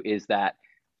yet too, is that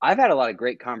I've had a lot of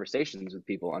great conversations with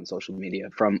people on social media,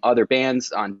 from other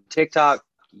bands on TikTok,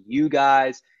 you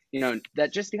guys,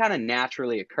 that just kind of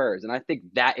naturally occurs. And I think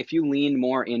that if you lean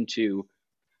more into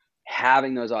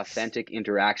having those authentic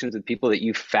interactions with people that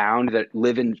you found that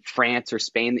live in France or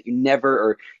Spain that you never,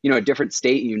 or, a different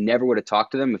state, and you never would have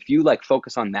talked to them, if you like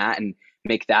focus on that and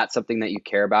make that something that you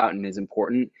care about and is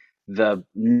important, the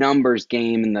numbers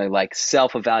game and the like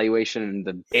self-evaluation and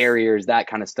the barriers, that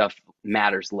kind of stuff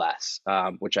matters less,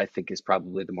 which I think is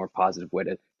probably the more positive way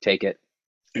to take it.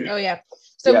 Oh yeah.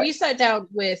 So we sat down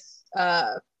with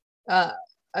a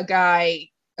guy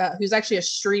who's actually a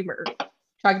streamer,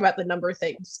 talking about the number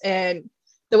things. And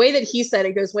the way that he said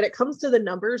it goes, when it comes to the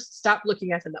numbers, stop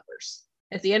looking at the numbers.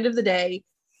 At the end of the day,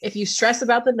 if you stress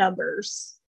about the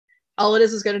numbers, all it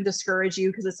is going to discourage you,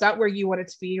 because it's not where you want it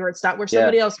to be, or it's not where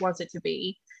somebody else wants it to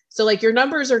be. So like, your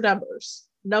numbers are numbers.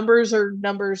 Numbers are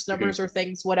numbers. Numbers are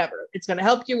things, whatever. It's going to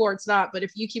help you or it's not. But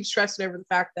if you keep stressing over the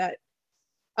fact that,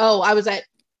 oh, I was at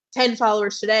 10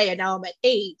 followers today and now I'm at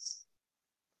 8,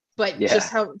 but just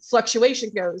how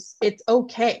fluctuation goes, it's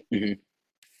okay.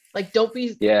 Like, don't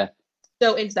be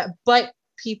so into that. But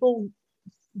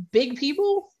big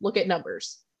people look at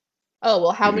numbers. Oh,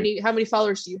 well, how many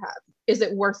followers do you have? Is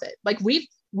it worth it? Like,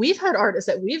 we've had artists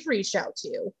that we've reached out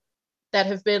to that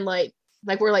have been like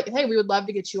we're like, hey, we would love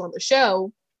to get you on the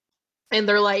show. And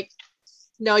they're like,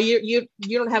 no, you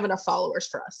don't have enough followers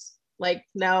for us. Like,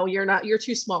 no, you're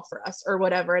too small for us, or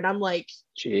whatever. And I'm like,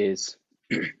 jeez.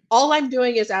 All I'm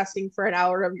doing is asking for an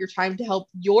hour of your time to help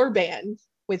your band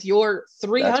with your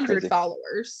 300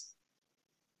 followers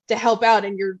to help out.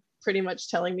 And you're pretty much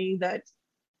telling me that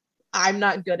I'm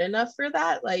not good enough for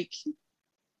that. Like,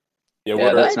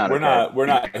 we're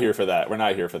not here for that. We're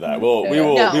not here for that. We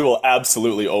will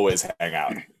absolutely always hang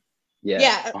out.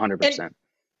 Yeah. 100%.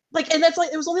 And that's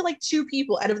like, it was only like 2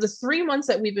 people out of the 3 months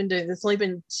that we've been doing this. Only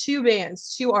been 2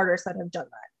 bands, 2 artists that have done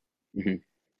that.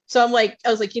 So I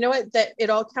was like, you know what, that it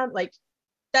all count. Like,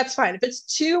 that's fine. If it's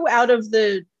 2 out of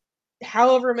the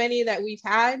however many that we've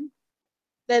had,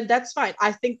 then that's fine.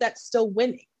 I think that's still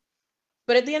winning.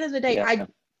 But at the end of the day,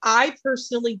 I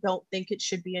personally don't think it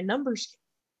should be a numbers game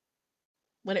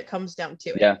when it comes down to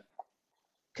it.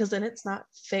 Because then it's not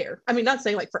fair. I mean, not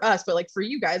saying like for us, but like for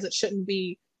you guys, it shouldn't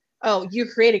be, oh,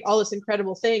 you're creating all this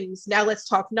incredible things. Now let's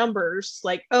talk numbers.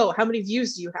 Like, oh, how many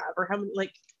views do you have? Or how many,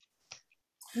 like,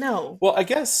 no. Well, I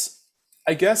guess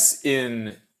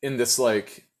in this,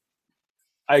 like,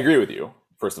 I agree with you,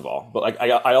 first of all, but like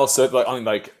I also, like, on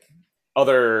like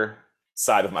other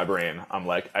side of my brain, I'm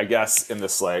like, I guess in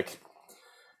this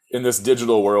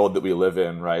digital world that we live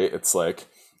in, right? It's like,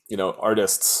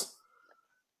 artists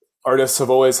have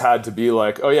always had to be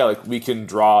like, oh yeah, like we can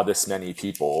draw this many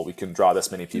people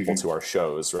to our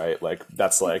shows, right? Like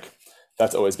that's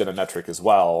always been a metric as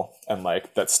well. And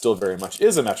like, that still very much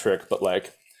is a metric, but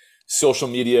like social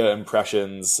media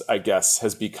impressions, I guess,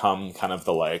 has become kind of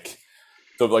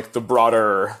the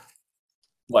broader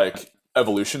like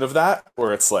evolution of that,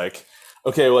 where it's like,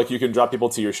 okay, like you can draw people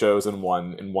to your shows in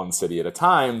one city at a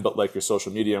time, but like your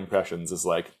social media impressions is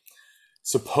like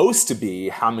supposed to be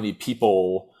how many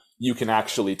people you can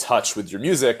actually touch with your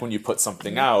music when you put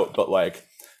something out. But like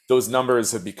those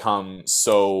numbers have become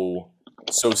so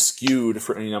skewed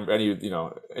for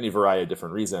any variety of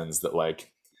different reasons that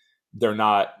like they're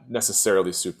not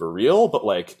necessarily super real, but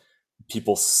like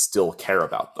people still care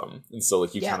about them. And so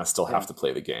like you kind of still have to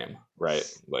play the game, right?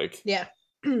 Like,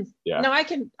 No, I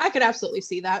could absolutely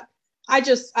see that.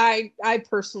 I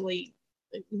personally,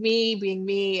 me being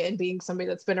me and being somebody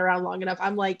that's been around long enough,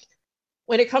 I'm like,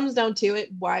 when it comes down to it,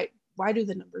 why do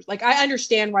the numbers, like, I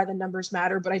understand why the numbers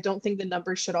matter, but I don't think the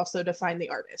numbers should also define the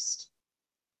artist.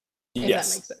 If that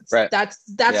makes sense. Right. That's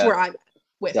where I'm at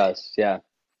with it. Yeah.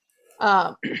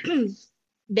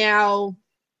 Now,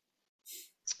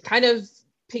 kind of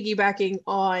piggybacking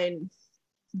on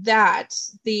that,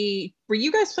 were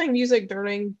you guys playing music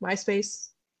during MySpace?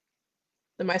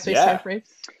 The MySpace time frame?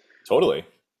 Totally.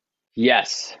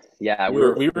 Yes. Yeah. We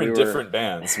were in different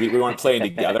bands. We weren't playing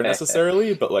together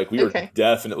necessarily, but like we were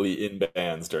definitely in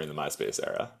bands during the MySpace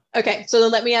era. Okay, so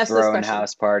then let me ask this question.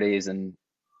 House parties and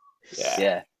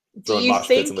throwing mosh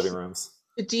pits in living rooms.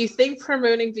 Do you think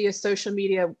promoting via social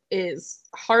media is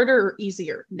harder or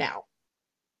easier now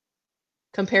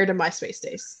compared to MySpace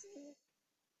days?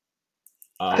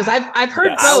 Because I've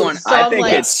heard both. So I think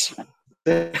it's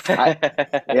I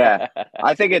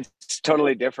think it's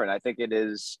totally different. I think it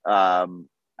is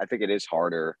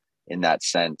harder in that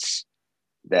sense.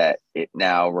 that it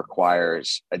now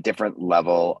requires a different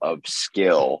level of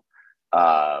skill.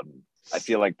 I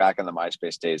feel like back in the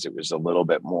MySpace days, it was a little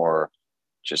bit more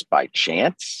just by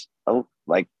chance.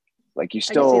 Like you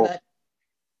still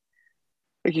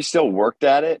worked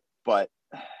at it, but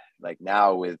like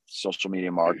now with social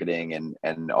media marketing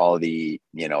and all the,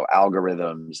 you know,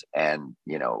 algorithms and,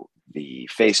 you know, the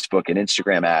Facebook and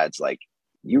Instagram ads, like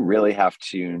you really have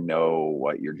to know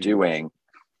what you're doing,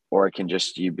 or it can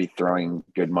just, you be throwing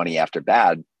good money after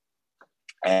bad.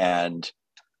 And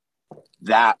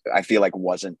that I feel like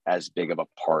wasn't as big of a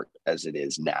part as it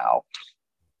is now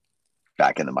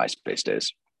back in the MySpace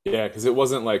days. Yeah, because it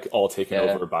wasn't like all taken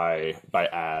over by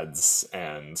ads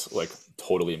and like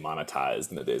totally monetized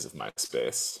in the days of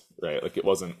MySpace, right? Like it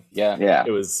wasn't. Yeah.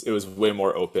 It was way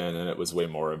more open, and it was way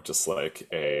more of just like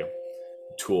a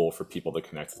tool for people to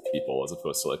connect with people, as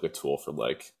opposed to like a tool for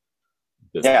like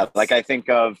business. Yeah, like I think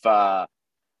of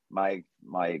my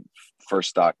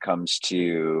first thought comes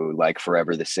to like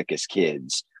Forever the Sickest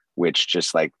Kids, which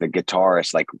just like the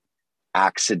guitarist like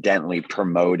accidentally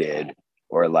promoted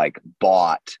or like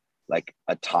bought like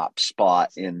a top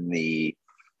spot in the,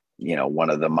 you know, one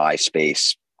of the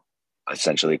MySpace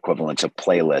essentially equivalent of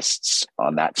playlists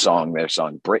on that song, their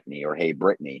song Britney or Hey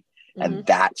Britney. And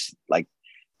that's like,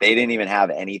 they didn't even have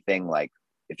anything like,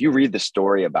 if you read the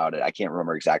story about it, I can't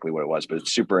remember exactly what it was, but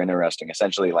it's super interesting.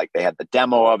 Essentially, like they had the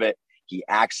demo of it. He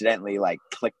accidentally like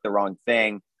clicked the wrong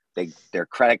thing. Their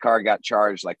credit card got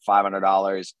charged like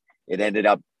 $500. It ended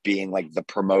up being like the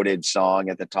promoted song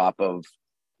at the top of,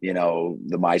 you know,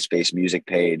 the MySpace music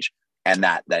page. And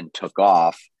that then took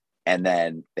off. And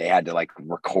then they had to like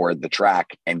record the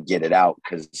track and get it out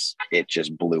because it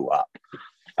just blew up.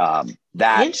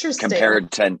 That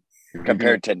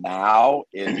compared to now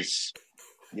is,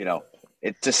 you know,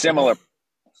 it's a similar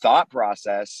thought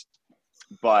process,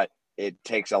 but it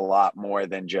takes a lot more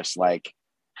than just like,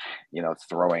 you know,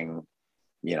 throwing,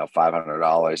 you know,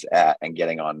 $500 at and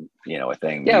getting on, you know, a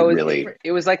thing. Yeah,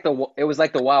 it was like the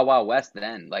Wild Wild West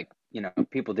then. Like, you know,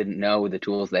 people didn't know the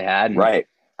tools they had. And, right.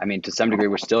 I mean, to some degree,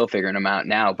 we're still figuring them out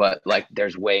now, but like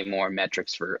there's way more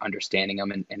metrics for understanding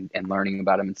them and learning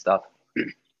about them and stuff.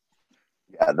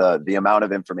 Yeah, the amount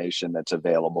of information that's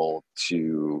available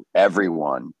to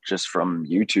everyone just from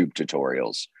YouTube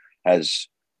tutorials has,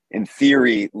 in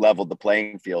theory, leveled the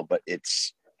playing field, but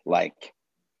it's like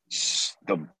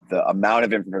the amount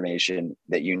of information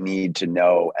that you need to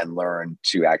know and learn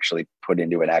to actually put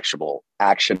into an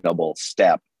actionable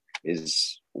step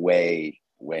is way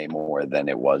more than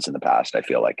it was in the past. I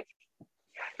feel like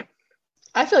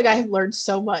I have learned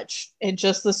so much in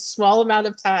just this small amount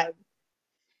of time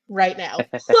right now.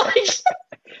 Like,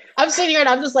 I'm sitting here and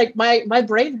I'm just like, my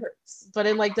brain hurts, but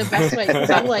in like the best way. Because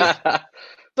I'm like,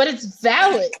 but it's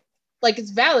valid. Like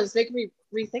it's valid. It's making me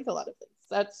rethink a lot of things.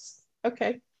 That's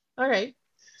okay. All right.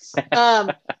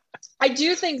 I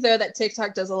do think though that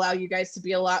TikTok does allow you guys to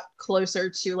be a lot closer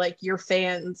to like your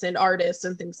fans and artists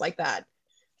and things like that.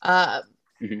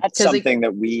 That's something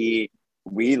that we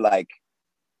like,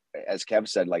 as Kev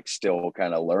said, like still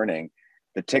kind of learning.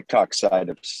 The TikTok side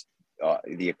of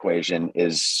the equation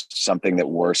is something that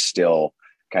we're still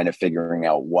kind of figuring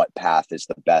out what path is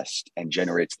the best and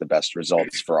generates the best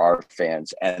results for our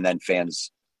fans and then fans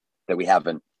that we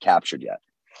haven't captured yet.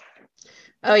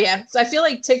 Oh yeah. So I feel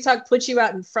like TikTok puts you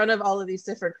out in front of all of these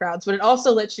different crowds, but it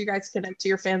also lets you guys connect to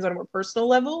your fans on a more personal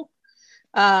level.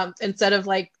 Instead of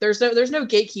like, there's no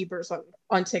gatekeepers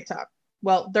on TikTok.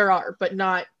 Well, there are, but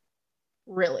not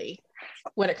really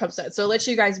when it comes to it. So it lets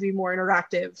you guys be more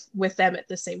interactive with them at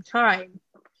the same time.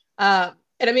 And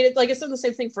I mean, it's done the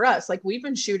same thing for us. Like we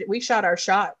shot our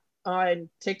shot on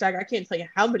TikTok. I can't tell you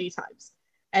how many times,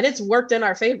 and it's worked in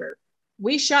our favor.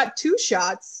 We shot 2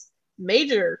 shots,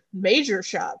 major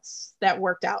shots that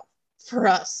worked out for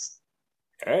us.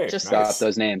 Hey, just stop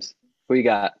those names. Who you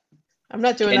got? I'm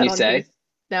not doing Can that. You say?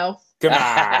 No. Come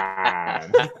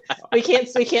on. we can't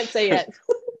say it.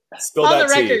 Spill on that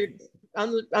the tea.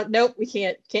 record. Nope, we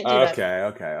can't do that.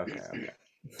 Okay.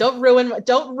 Don't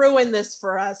ruin this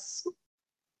for us.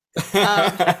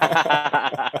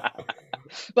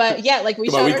 But yeah, like we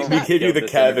gave you the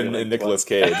Kev and Nicolas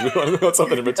Cage. We want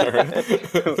something in return.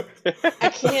 I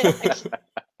can't.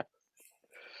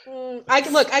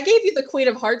 I gave you the Queen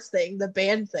of Hearts thing, the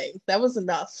band thing. That was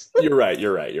enough. You're right.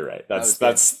 That's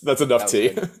enough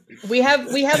tea. We have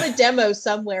a demo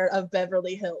somewhere of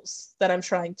Beverly Hills that I'm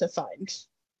trying to find.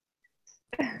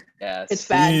 Yes. It's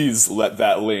bad. Please let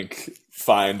that link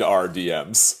find our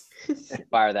DMs.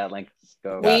 Fire that link.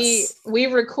 Go. We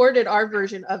recorded our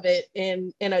version of it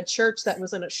in a church that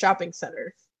was in a shopping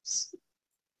center.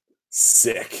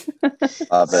 Sick. That's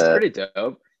pretty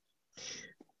dope.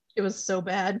 It was so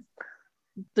bad.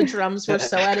 The drums were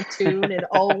so out of tune and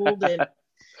old, and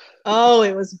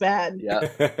it was bad.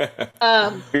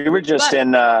 Yeah. We were just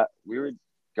go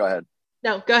ahead.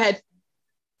 No, go ahead.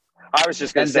 I was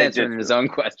just going to say, answering his own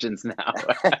questions now.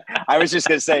 I was just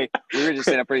going to say, we were just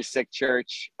in a pretty sick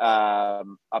church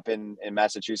up in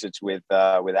Massachusetts with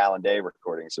Alan Day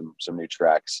recording some new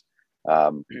tracks,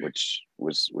 which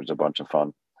was a bunch of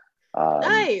fun.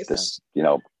 Nice. This,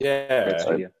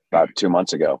 about 2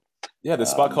 months ago. Yeah,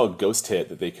 this spot called Ghost Hit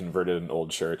that they converted an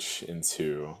old church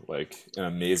into like an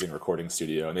amazing recording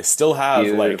studio, and they still have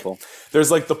beautiful. There's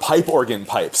like the pipe organ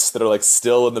pipes that are like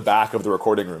still in the back of the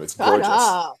recording room. It's gorgeous.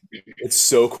 It's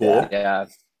so cool. Yeah.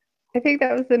 I think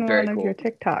that was in one of your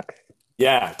TikToks.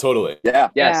 Yeah, totally. Yeah.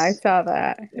 Yes. Yeah, I saw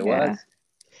that. It was.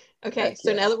 Okay,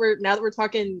 so now that we're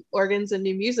talking organs and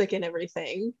new music and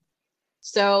everything,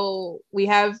 so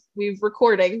we've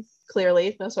recording,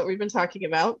 clearly. That's what we've been talking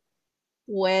about.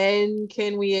 When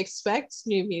can we expect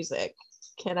new music?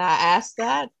 Can I ask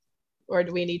that? Or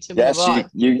do we need to move on?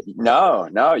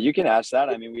 No, you can ask that.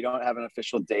 I mean, we don't have an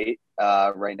official date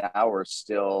right now.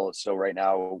 Right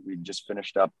now we just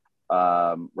finished up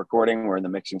recording. We're in the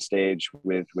mixing stage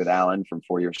with Alan from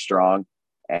 4 Years Strong.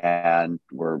 And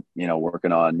we're,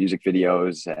 working on music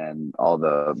videos and all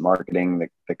the marketing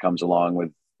that comes along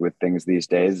with things these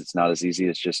days. It's not as easy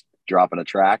as just dropping a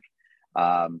track.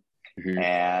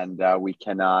 And we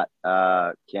can't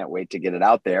wait to get it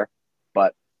out there,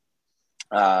 but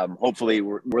hopefully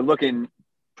we're looking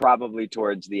probably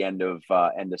towards the end of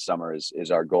summer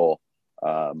is our goal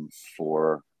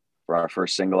for our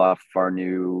first single off our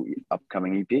new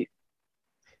upcoming EP.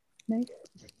 Nice.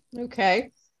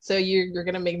 Okay, so you're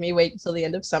gonna make me wait until the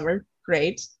end of summer.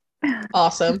 Great.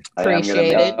 Awesome.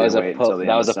 Appreciate it.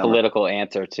 That was a political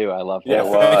answer too. I love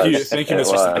that. Yeah, thank you,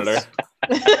 Mr. Senator.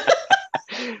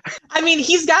 I mean,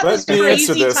 he's got this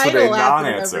crazy title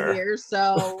over here,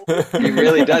 so he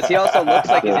really does. He also looks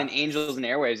like he's in Angels and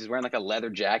Airwaves. He's wearing like a leather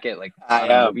jacket, like on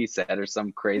a movie set or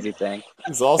some crazy thing.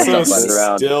 He's also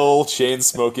still chain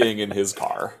smoking in his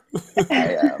car.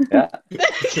 Yeah.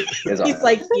 He's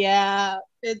like, yeah,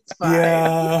 it's fine.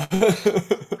 Yeah.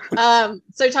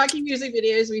 So talking music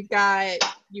videos, we've got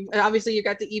obviously you've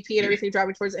got the EP and everything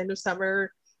dropping towards the end of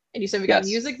summer, and you said we got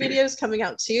music videos coming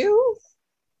out too.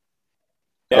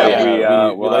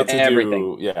 Yeah, we like to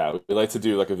everything. We like to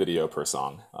do like a video per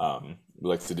song. We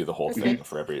like to do the whole thing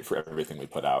for everything we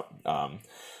put out.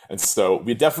 And so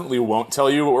we definitely won't tell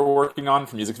you what we're working on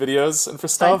for music videos and for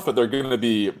stuff, but they're going to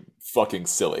be fucking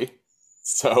silly.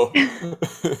 So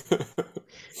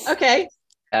okay.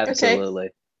 Absolutely.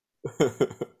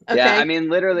 Okay. Yeah, I mean,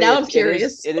 literally, now I'm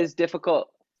curious. It is difficult.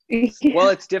 Well,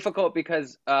 it's difficult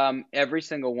because every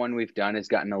single one we've done has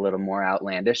gotten a little more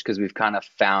outlandish because we've kind of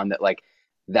found that like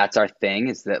that's our thing,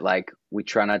 is that like we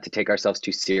try not to take ourselves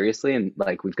too seriously, and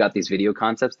like we've got these video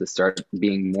concepts that start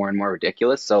being more and more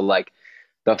ridiculous. So like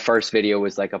the first video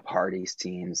was like a party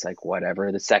scenes, like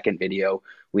whatever. The second video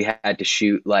we had to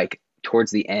shoot like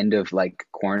towards the end of like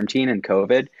quarantine and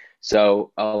COVID.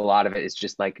 So a lot of it is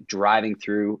just like driving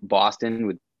through Boston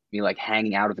with me like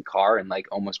hanging out of the car and like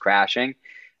almost crashing.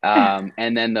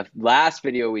 And then the last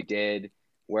video we did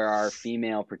where our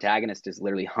female protagonist is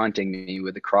literally hunting me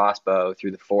with a crossbow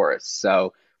through the forest.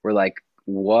 So we're like,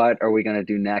 what are we going to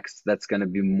do next that's going to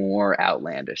be more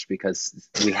outlandish, because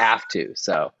we have to.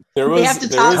 So there was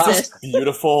this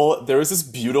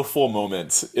beautiful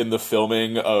moment in the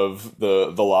filming of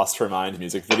the Lost Her Mind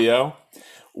music video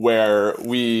where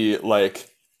they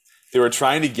were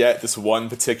trying to get this one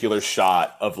particular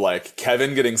shot of like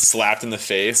Kevin getting slapped in the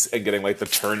face and getting like the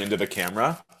turn into the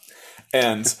camera.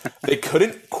 And they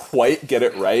couldn't quite get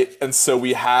it right. And so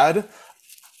we had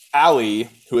Allie,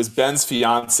 who is Ben's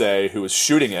fiance, who was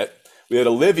shooting it. We had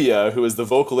Olivia, who was the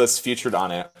vocalist featured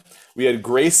on it. We had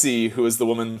Gracie, who is the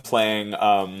woman playing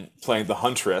the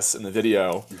huntress in the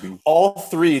video. Mm-hmm. All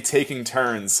three taking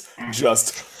turns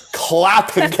just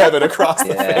clapping Kevin across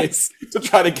the face to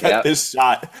try to get this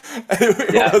shot.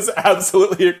 It was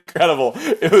absolutely incredible.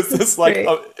 It was just like,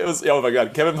 oh my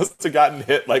God, Kevin must have gotten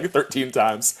hit like 13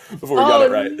 times before we got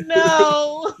it right.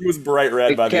 No. He was bright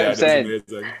red by the end. It was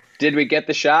amazing. Did we get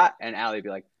the shot? And Allie would be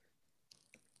like,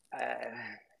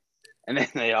 and then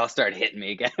they all start hitting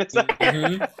me again.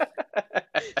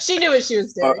 She knew what she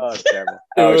was doing. Oh, it's terrible.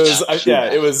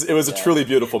 It was a truly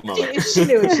beautiful moment. She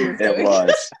knew what she was doing. It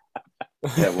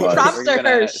was. Props to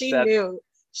her. She knew.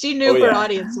 She knew her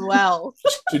audience well.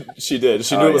 She did.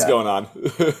 She knew what was going on.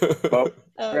 Well,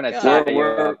 we're gonna tap you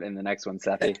up in the next one,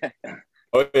 Sethy.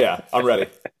 Oh yeah, I'm ready.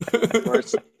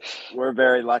 we're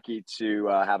very lucky to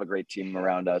have a great team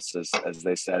around us. As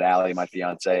they said, Allie, my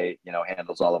fiance,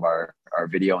 handles all of our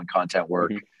video and content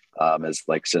work, as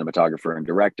like cinematographer and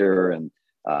director, and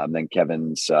then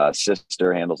Kevin's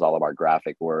sister handles all of our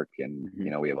graphic work, and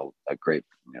we have a great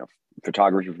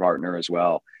photography partner as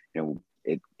well.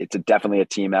 It's definitely a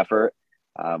team effort.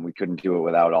 We couldn't do it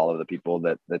without all of the people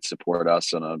that support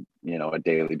us on a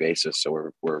daily basis.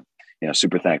 So we're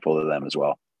super thankful to them as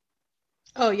well.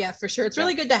 Oh yeah, for sure. It's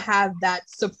really good to have that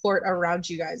support around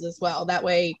you guys as well. That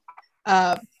way,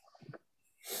 to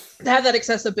have that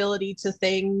accessibility to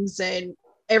things and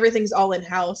everything's all in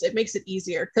house, it makes it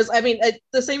easier. Because I mean,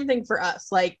 the same thing for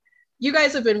us. Like, you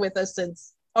guys have been with us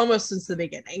almost since the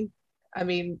beginning. I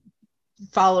mean,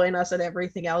 following us and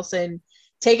everything else, and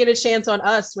taking a chance on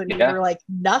us when we were like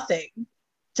nothing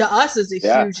to us is a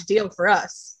huge deal for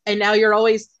us. And now you're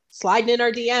always sliding in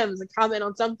our DMs and comment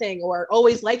on something, or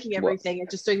always liking everything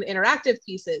and just doing the interactive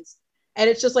pieces. And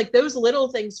it's just like those little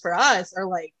things for us are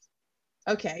like,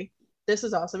 okay, this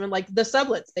is awesome. And like the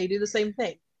sublets, they do the same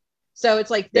thing. So it's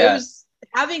like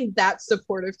having that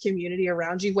supportive community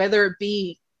around you, whether it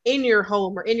be in your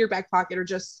home or in your back pocket or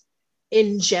just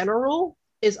in general,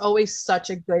 is always such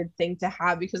a good thing to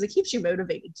have, because it keeps you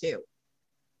motivated too.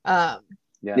 And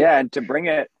to bring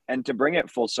it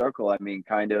full circle, I mean,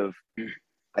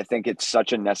 I think it's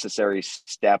such a necessary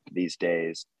step these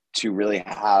days to really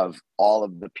have all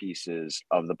of the pieces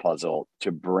of the puzzle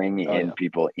to bring in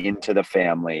people into the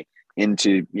family,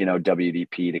 into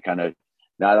WDP, to kind of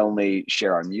not only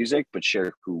share our music but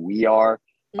share who we are,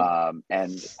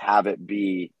 and have it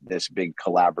be this big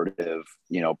collaborative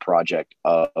project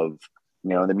of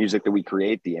the music that we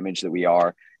create, the image that we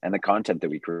are, and the content that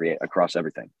we create across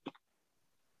everything.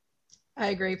 I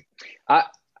agree.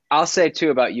 I'll say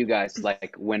too about you guys,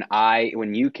 like when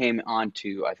you came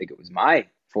onto, I think it was my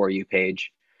For You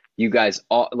page, you guys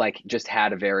all like just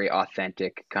had a very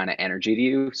authentic kind of energy to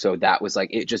you. So that was like,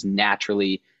 it just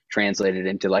naturally translated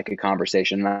into like a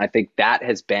conversation. And I think that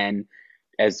has been,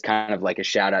 as kind of like a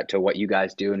shout out to what you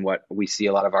guys do and what we see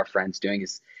a lot of our friends doing,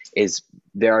 is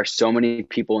there are so many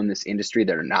people in this industry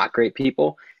that are not great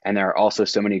people. And there are also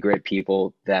so many great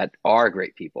people that are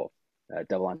great people,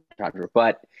 double entendre.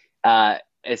 But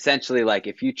essentially, like,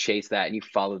 if you chase that and you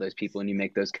follow those people and you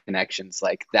make those connections,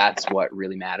 like, that's what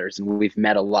really matters. And we've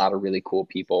met a lot of really cool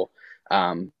people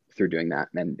through doing that,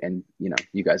 and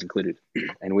you guys included,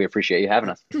 and we appreciate you having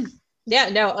us. Yeah,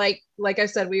 no, like I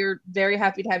said, we were very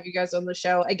happy to have you guys on the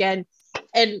show again.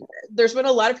 And there's been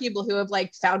a lot of people who have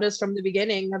like found us from the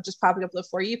beginning of just popping up the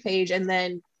For You page, and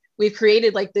then we've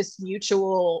created like this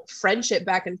mutual friendship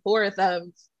back and forth of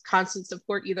constant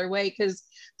support either way. Because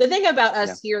the thing about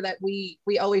us here that we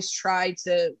always try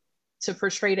to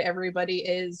portray to everybody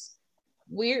is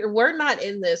we're not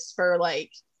in this for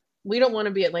like, we don't want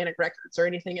to be Atlantic Records or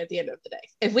anything at the end of the day.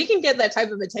 If we can get that type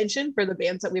of attention for the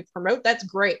bands that we promote, that's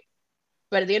great.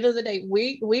 But at the end of the day,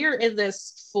 we are in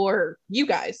this for you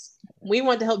guys. We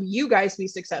want to help you guys be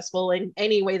successful in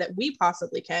any way that we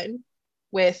possibly can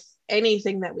with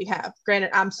anything that we have. Granted,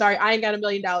 I'm sorry, I ain't got $1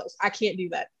 million. I can't do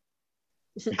that.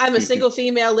 I'm a single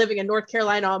female living in North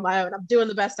Carolina on my own. I'm doing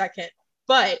the best I can.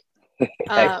 But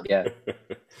Amen.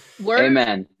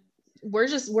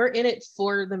 We're in it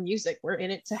for the music. We're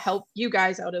in it to help you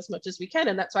guys out as much as we can.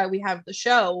 And that's why we have the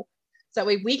show. So that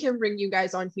way we can bring you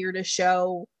guys on here to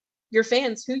show your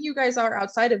fans who you guys are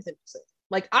outside of the music.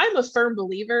 Like, I'm a firm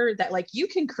believer that like you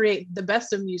can create the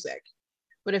best of music,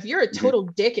 but if you're a total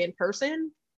dick in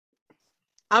person,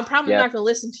 I'm probably not going to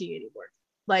listen to you anymore.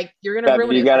 Like, you're going to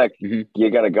ruin it. You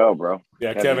gotta go, bro.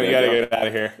 Yeah, Kevin, you gotta get out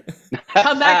of here.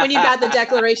 Come back when you got the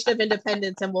Declaration of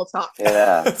Independence and we'll talk.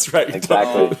 Yeah, that's right.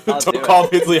 Exactly. Don't call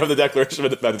me until you have the Declaration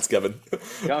of Independence, Kevin.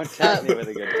 Don't tempt me with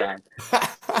a good time.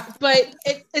 But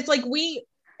it's like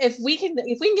if we can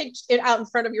get it out in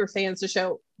front of your fans to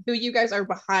show who you guys are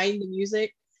behind the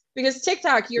music, because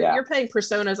TikTok, you're playing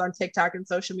personas on TikTok and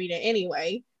social media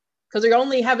anyway, because we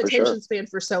only have attention span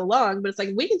for so long. But it's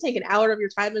like, we can take an hour of your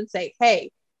time and say, hey,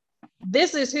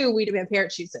 this is who We Demand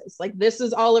Parachutes is. Like, this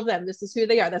is all of them. This is who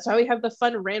they are. That's why we have the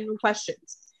fun random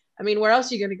questions. I mean, where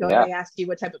else are you going to go if they ask you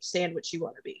what type of sandwich you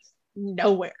want to be?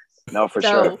 Nowhere. No, for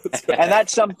sure. And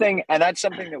that's something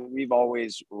that we've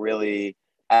always really,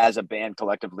 as a band,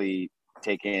 collectively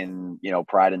taken,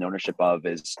 pride and ownership of,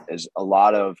 is a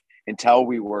lot of, until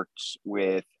we worked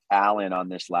with Alan on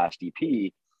this last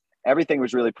EP, everything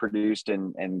was really produced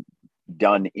and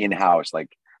done in-house. Like,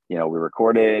 we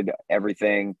recorded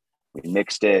everything, we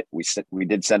mixed it, we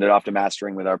did send it off to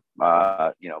mastering with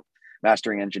our,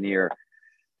 mastering engineer,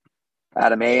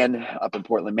 Adam Ayan, up in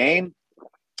Portland, Maine.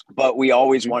 but we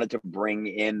always wanted to bring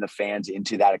in the fans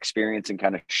into that experience and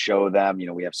kind of show them,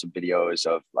 we have some videos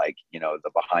of like,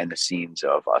 the behind the scenes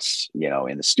of us,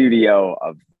 in the studio,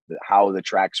 of how the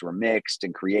tracks were mixed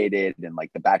and created, and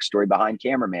like the backstory behind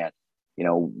Cameraman,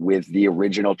 with the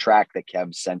original track that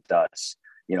Kev sent us,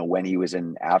 when he was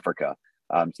in Africa.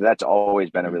 So that's always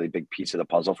been a really big piece of the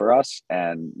puzzle for us.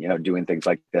 And, doing things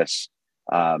like this,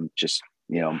 just,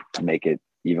 to make it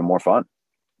even more fun.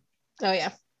 Oh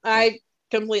yeah. I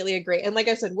completely agree. And like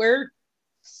I said, we're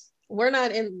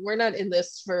not in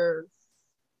this for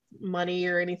money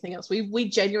or anything else. We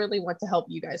genuinely want to help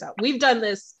you guys out. We've done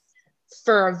this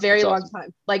for a very long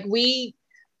time. Like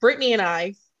Brittany and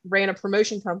I ran a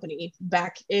promotion company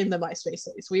back in the MySpace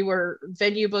days. We were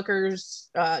venue bookers,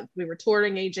 we were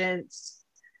touring agents,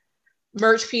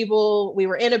 merch people, we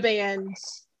were in a band.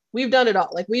 We've done it all.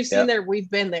 Like we've seen there, we've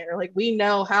been there. Like we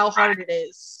know how hard it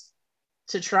is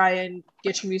to try and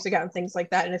get your music out and things like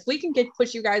that. And if we can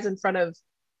push you guys in front of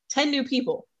 10 new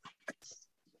people,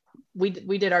 we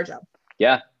did our job.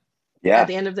 Yeah. At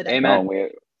the end of the day. Amen.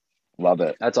 We love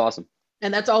it. That's awesome.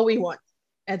 And that's all we want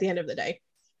at the end of the day.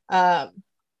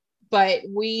 But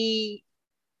we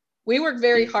work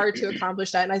very hard to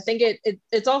accomplish that. And I think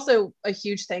it's also a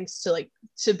huge thanks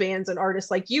to bands and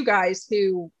artists like you guys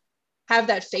who have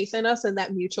that faith in us and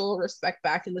that mutual respect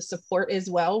back and the support as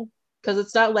well. Because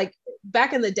it's not like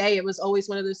back in the day, it was always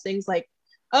one of those things like,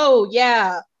 oh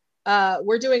yeah,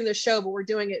 we're doing this show, but we're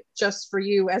doing it just for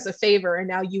you as a favor. And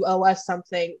now you owe us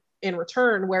something in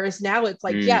return. Whereas now it's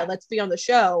like, yeah, let's be on the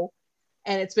show.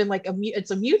 And it's been like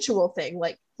it's a mutual thing.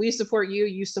 Like we support you,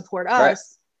 you support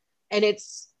us. Right. And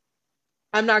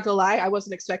I'm not gonna lie, I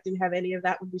wasn't expecting to have any of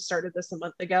that when we started this a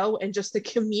month ago. And just the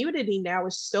community now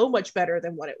is so much better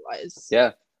than what it was.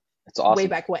 Yeah. It's awesome. Way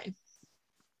back when.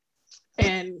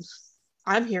 And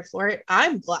I'm here for it.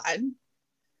 I'm glad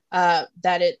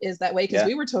that it is that way, because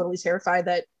we were totally terrified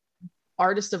that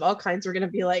artists of all kinds were going to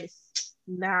be like,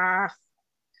 nah,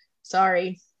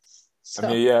 sorry. So,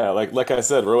 I mean, like I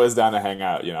said, we're always down to hang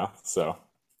out, so.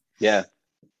 Yeah.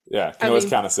 Yeah, can always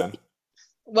count us in.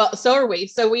 Well, so are we.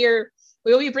 So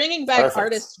we'll be bringing back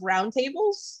artist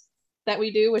roundtables that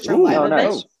we do, which are live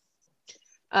events.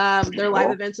 They're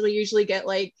live events, and we usually get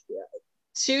like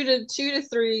two to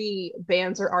three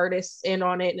bands or artists in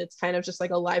on it, and it's kind of just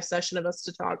like a live session of us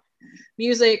to talk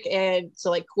music and to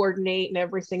like coordinate and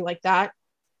everything like that.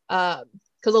 Because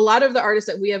a lot of the artists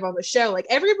that we have on the show, like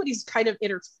everybody's kind of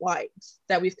intertwined,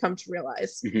 that we've come to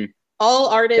realize. Mm-hmm. All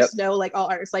artists know like all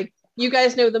artists. Like you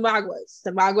guys know the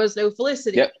Magwas know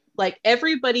Felicity. Yep. Like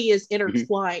everybody is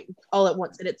intertwined all at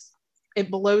once, and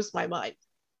it blows my mind.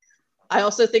 I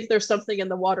also think there's something in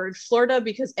the water in Florida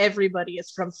because everybody is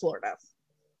from Florida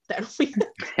that we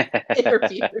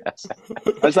interviewed.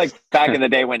 It's like back in the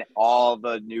day when all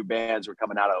the new bands were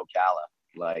coming out of Ocala.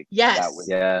 Like that was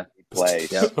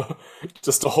place. Yep.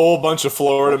 Just a whole bunch of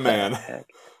Florida man.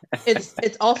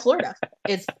 It's all Florida.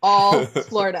 It's all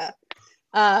Florida.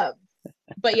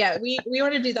 But yeah, we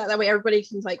want to do that. That way everybody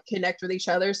can like connect with each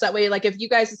other. So that way, like if you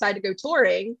guys decide to go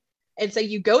touring and say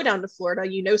you go down to Florida,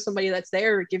 you know somebody that's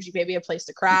there, it gives you maybe a place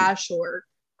to crash or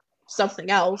something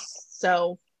else.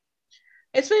 So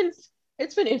it's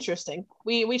been interesting.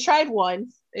 We tried one.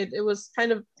 It was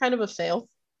kind of a fail,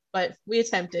 but we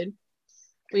attempted.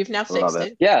 We've now fixed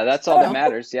it. Yeah, that's all that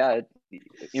matters. Yeah,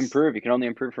 improve. You can only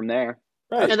improve from there.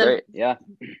 Right. That's great. Yeah.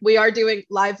 We are doing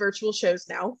live virtual shows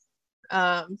now.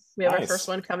 We have our first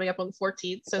one coming up on the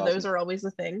 14th, so those are always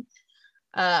a thing.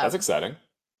 That's exciting.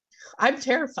 I'm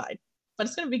terrified, but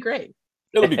it's going to be great.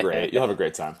 It'll be great. You'll have a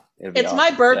great time. It's awesome.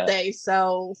 My birthday,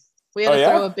 so we had to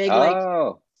throw a big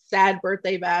sad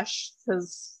birthday bash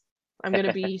because I'm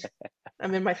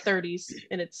in my 30s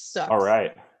and it sucks. All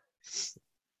right.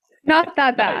 Not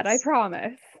that bad, I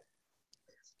promise.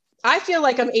 I feel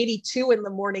like I'm 82 in the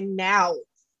morning now.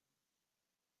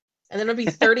 And then I'll be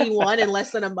 31 in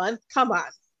less than a month. Come on.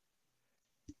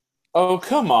 Oh,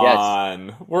 come on.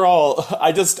 Yes. We're all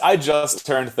I just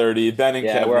turned 30. Ben and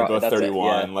Kevin are both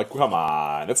 31. Like, come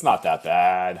on. It's not that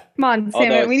bad. Come on,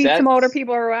 Sam. We need some older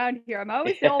people around here. I'm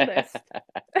always the oldest.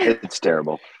 It's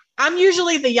terrible. I'm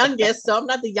usually the youngest, so I'm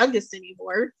not the youngest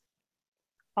anymore.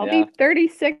 I'll be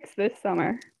 36 this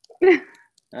summer.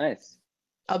 Nice.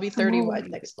 I'll be 31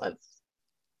 next month.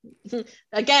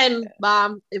 Again,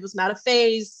 Mom, it was not a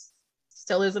phase.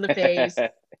 Still isn't a phase.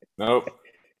 Nope.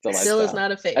 Still is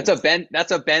not a phase.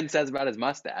 That's what Ben says about his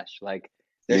mustache. Like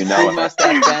there's no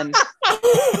mustache Ben.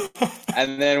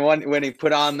 And then when he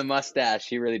put on the mustache,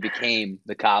 he really became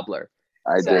the cobbler.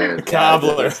 I did. The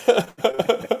cobbler.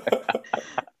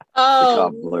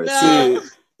 Oh, cobbler. No.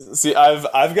 See,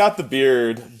 I've got the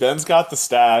beard. Ben's got the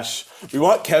stash. We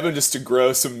want Kevin just to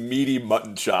grow some meaty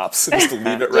mutton chops and just to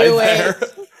leave it right there.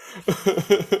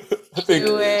 I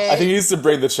think he needs to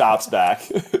bring the chops back.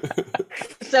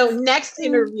 So next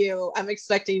interview, I'm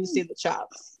expecting to see the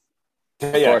chops.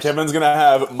 Yeah, Kevin's gonna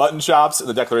have mutton chops and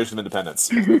the Declaration of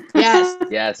Independence.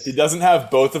 Yes. If he doesn't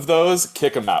have both of those,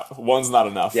 kick him out. One's not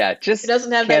enough. Yeah, just he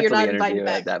doesn't have that. You're not invited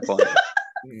back at that point.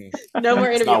 No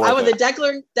more interview. I want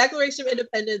the Declaration of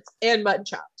Independence and mutton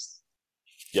chops.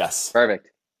 Yes. Perfect.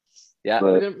 Yeah.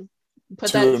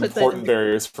 Two important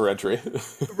barriers for entry.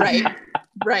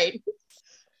 Right.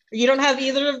 You don't have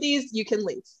either of these, you can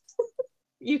leave.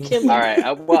 You can leave. All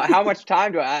right. Well, how much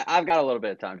time do I've got a little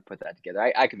bit of time to put that together.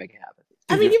 I can make it happen.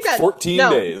 I mean, you've got 14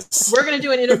 days. We're going to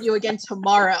do an interview again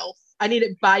tomorrow. I need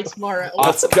it by tomorrow.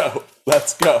 Let's go.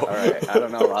 All right. I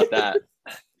don't know about that.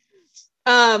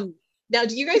 Now,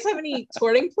 do you guys have any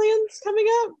touring plans coming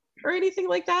up or anything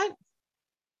like that?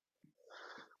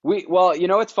 Well,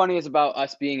 what's funny is about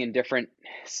us being in different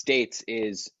states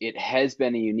is it has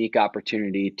been a unique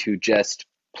opportunity to just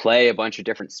play a bunch of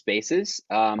different spaces.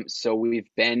 So we've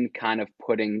been kind of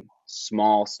putting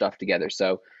small stuff together.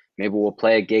 So maybe we'll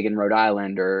play a gig in Rhode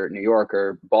Island or New York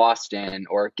or Boston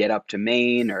or get up to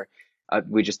Maine, or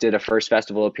we just did a first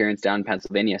festival appearance down in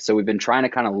Pennsylvania. So we've been trying to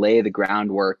kind of lay the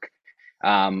groundwork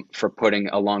for putting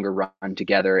a longer run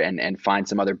together and find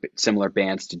some other similar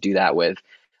bands to do that with.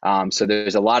 So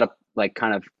there's a lot of like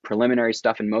kind of preliminary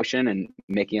stuff in motion and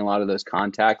making a lot of those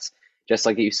contacts. Just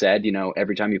like you said,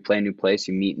 every time you play a new place,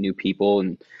 you meet new people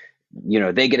and,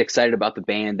 they get excited about the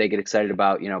band. They get excited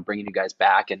about, bringing you guys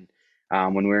back. And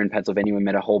when we were in Pennsylvania, we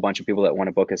met a whole bunch of people that want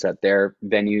to book us at their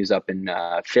venues up in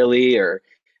Philly or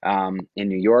in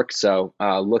New York. So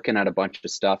looking at a bunch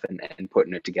of stuff and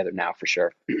putting it together now for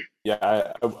sure.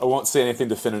 Yeah, I won't say anything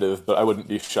definitive, but I wouldn't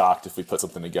be shocked if we put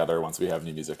something together once we have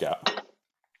new music out.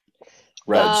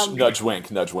 Nudge,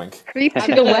 wink, nudge, wink. Creep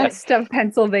to the west of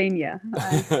Pennsylvania.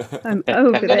 I'm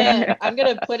over there. I'm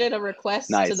gonna put in a request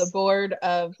to the board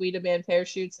of We Demand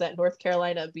Parachutes that North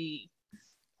Carolina be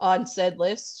on said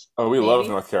list. Oh, we love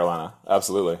North Carolina.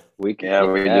 Absolutely. We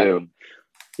do.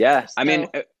 Yeah. I mean,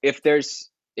 if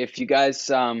you guys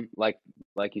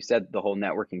like you said, the whole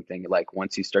networking thing, like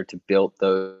once you start to build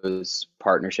those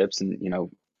partnerships and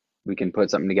we can put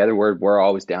something together, we're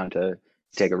always down to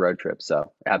take a road trip. So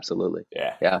absolutely.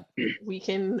 Yeah. We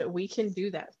can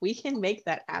do that. We can make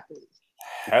that happen.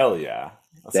 Hell yeah.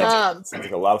 That sounds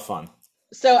like a lot of fun.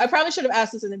 So I probably should have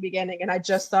asked this in the beginning and I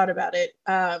just thought about it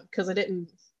because I didn't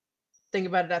think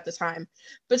about it at the time.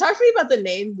 But talk to me about the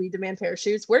name We Demand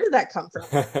Parachutes. Where did that come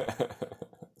from?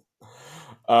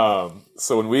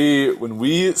 So when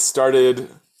we started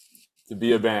to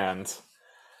be a band,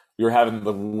 we were having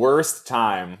the worst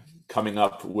time coming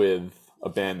up with a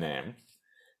band name.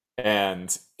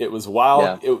 And it was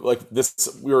while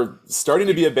we were starting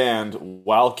to be a band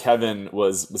while Kevin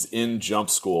was in jump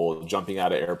school, jumping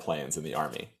out of airplanes in the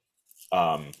Army.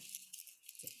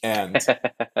 And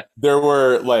there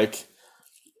were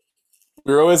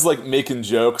we were always making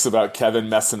jokes about Kevin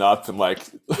messing up and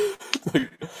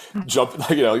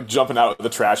jumping out with a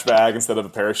trash bag instead of a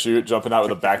parachute, jumping out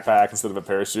with a backpack instead of a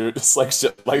parachute, just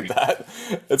shit like that.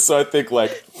 And so I think one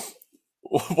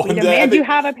day, you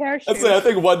have a parachute. I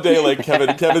think one day,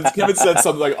 Kevin said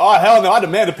something like, "Oh hell no, I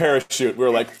demand a parachute." We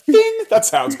were like, "Ding, that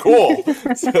sounds cool."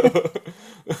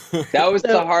 That was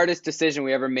the hardest decision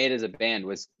we ever made as a band,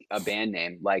 was a band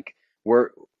name.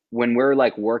 When we're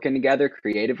working together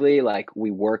creatively,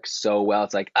 we work so well.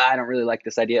 It's I don't really like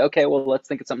this idea. Okay, well, let's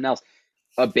think of something else.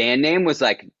 A band name was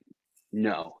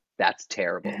no, that's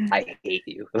terrible. I hate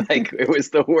you. It was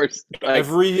the worst.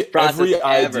 Every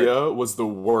idea was the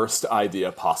worst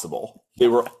idea possible. They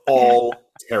were all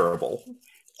terrible.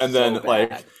 And then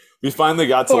we finally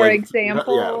got to For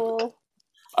example.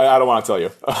 Yeah. I don't want to tell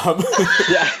you. I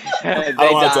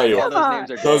don't want to tell you.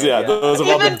 Those have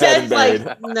all been dead and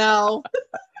buried. No.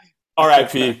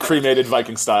 R.I.P. Cremated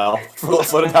Viking style,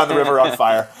 floating down the river on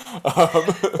fire.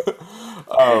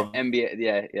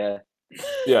 NBA,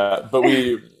 yeah. But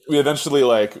we eventually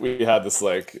we had this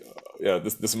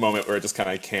this moment where it just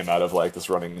kind of came out of this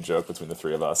running joke between the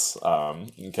three of us.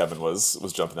 And Kevin was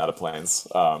jumping out of planes,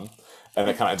 and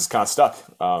it kind of stuck.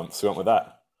 So we went with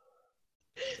that.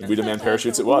 We Demand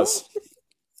Parachutes. It was.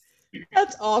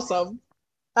 That's awesome.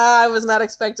 I was not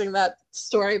expecting that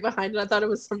story behind it. I thought it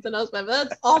was something else, but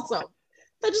that's awesome.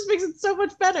 That just makes it so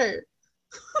much better.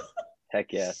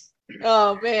 Heck yeah.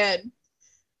 Oh man.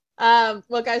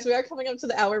 Well, guys, we are coming up to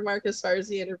the hour mark as far as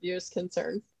the interview is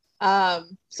concerned.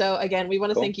 So again, we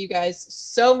want to thank you guys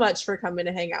so much for coming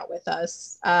to hang out with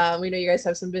us. We know you guys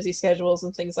have some busy schedules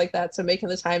and things like that, so making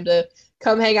the time to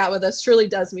come hang out with us truly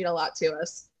does mean a lot to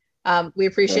us. We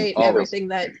appreciate everything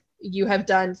that you have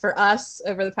done for us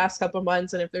over the past couple of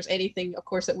months, and if there's anything, of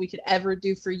course, that we could ever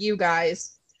do for you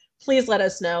guys, please let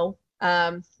us know.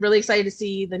 Really excited to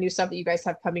see the new stuff that you guys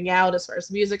have coming out as far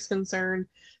as music's concerned,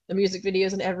 the music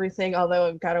videos and everything, although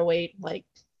I've got to wait like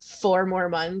 4 more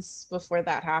months before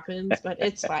that happens, but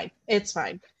it's fine. It's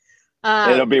fine.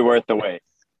 It'll be worth the wait.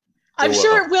 I'm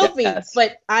sure it will be,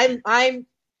 but I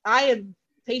am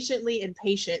patiently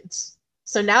impatient.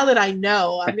 So now that I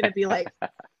know, I'm gonna be like,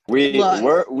 we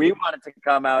want it to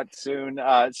come out soon,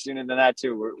 sooner than that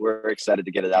too. We're excited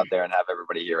to get it out there and have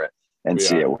everybody hear it and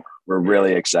see it. We're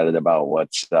really excited about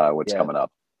what's coming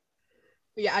up.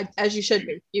 Yeah, as you should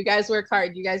be. You guys work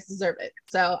hard. You guys deserve it.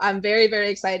 So I'm very, very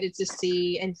excited to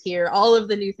see and hear all of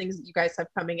the new things that you guys have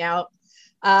coming out.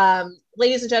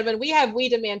 Ladies and gentlemen, we have We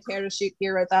Demand Parachute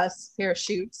here with us.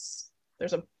 Parachutes.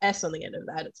 There's a S on the end of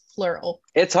that. It's plural.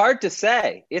 It's hard to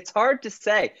say. It's hard to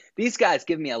say. These guys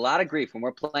give me a lot of grief when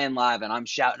we're playing live and I'm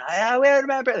shouting,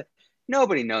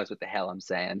 nobody knows what the hell I'm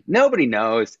saying. Nobody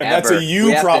knows. And ever. That's a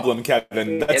you problem,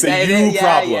 Kevin. That's a you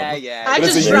problem. Yeah. I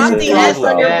just dropped the S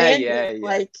on your band.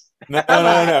 Like,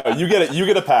 no. You get it. You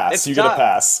get a pass. It's you tough. Get a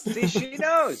pass. See, she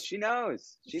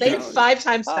knows. Say it 5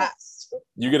 times fast.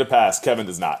 You get a pass. Kevin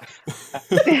does not.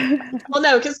 Well,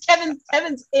 no, because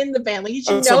Kevin's in the band. Like, you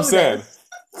should know this.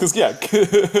 Because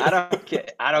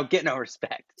I don't get no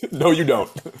respect. No, you don't.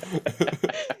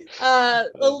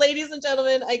 Well, ladies and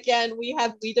gentlemen, again, we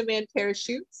have We Demand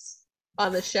Parachutes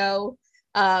on the show.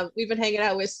 We've been hanging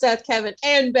out with Seth, Kevin,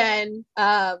 and Ben.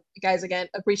 Guys, again,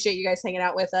 appreciate you guys hanging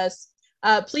out with us.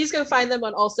 Please go find them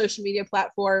on all social media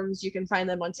platforms. You can find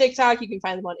them on TikTok. You can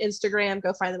find them on Instagram.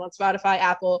 Go find them on Spotify,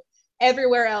 Apple,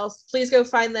 everywhere else. Please go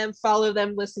find them, follow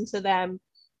them, listen to them.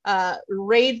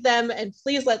 Raid them, and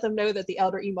please let them know that the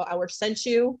Elder Emo Hour sent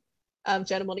you.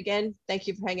 Gentlemen, again, thank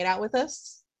you for hanging out with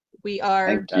us. We are.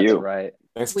 Thank you. That's right.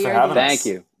 Thanks for having us. Thank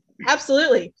you.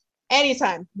 Absolutely.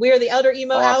 Anytime. We are the Elder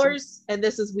Emo Hours, and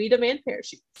this is We Demand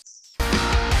Parachutes.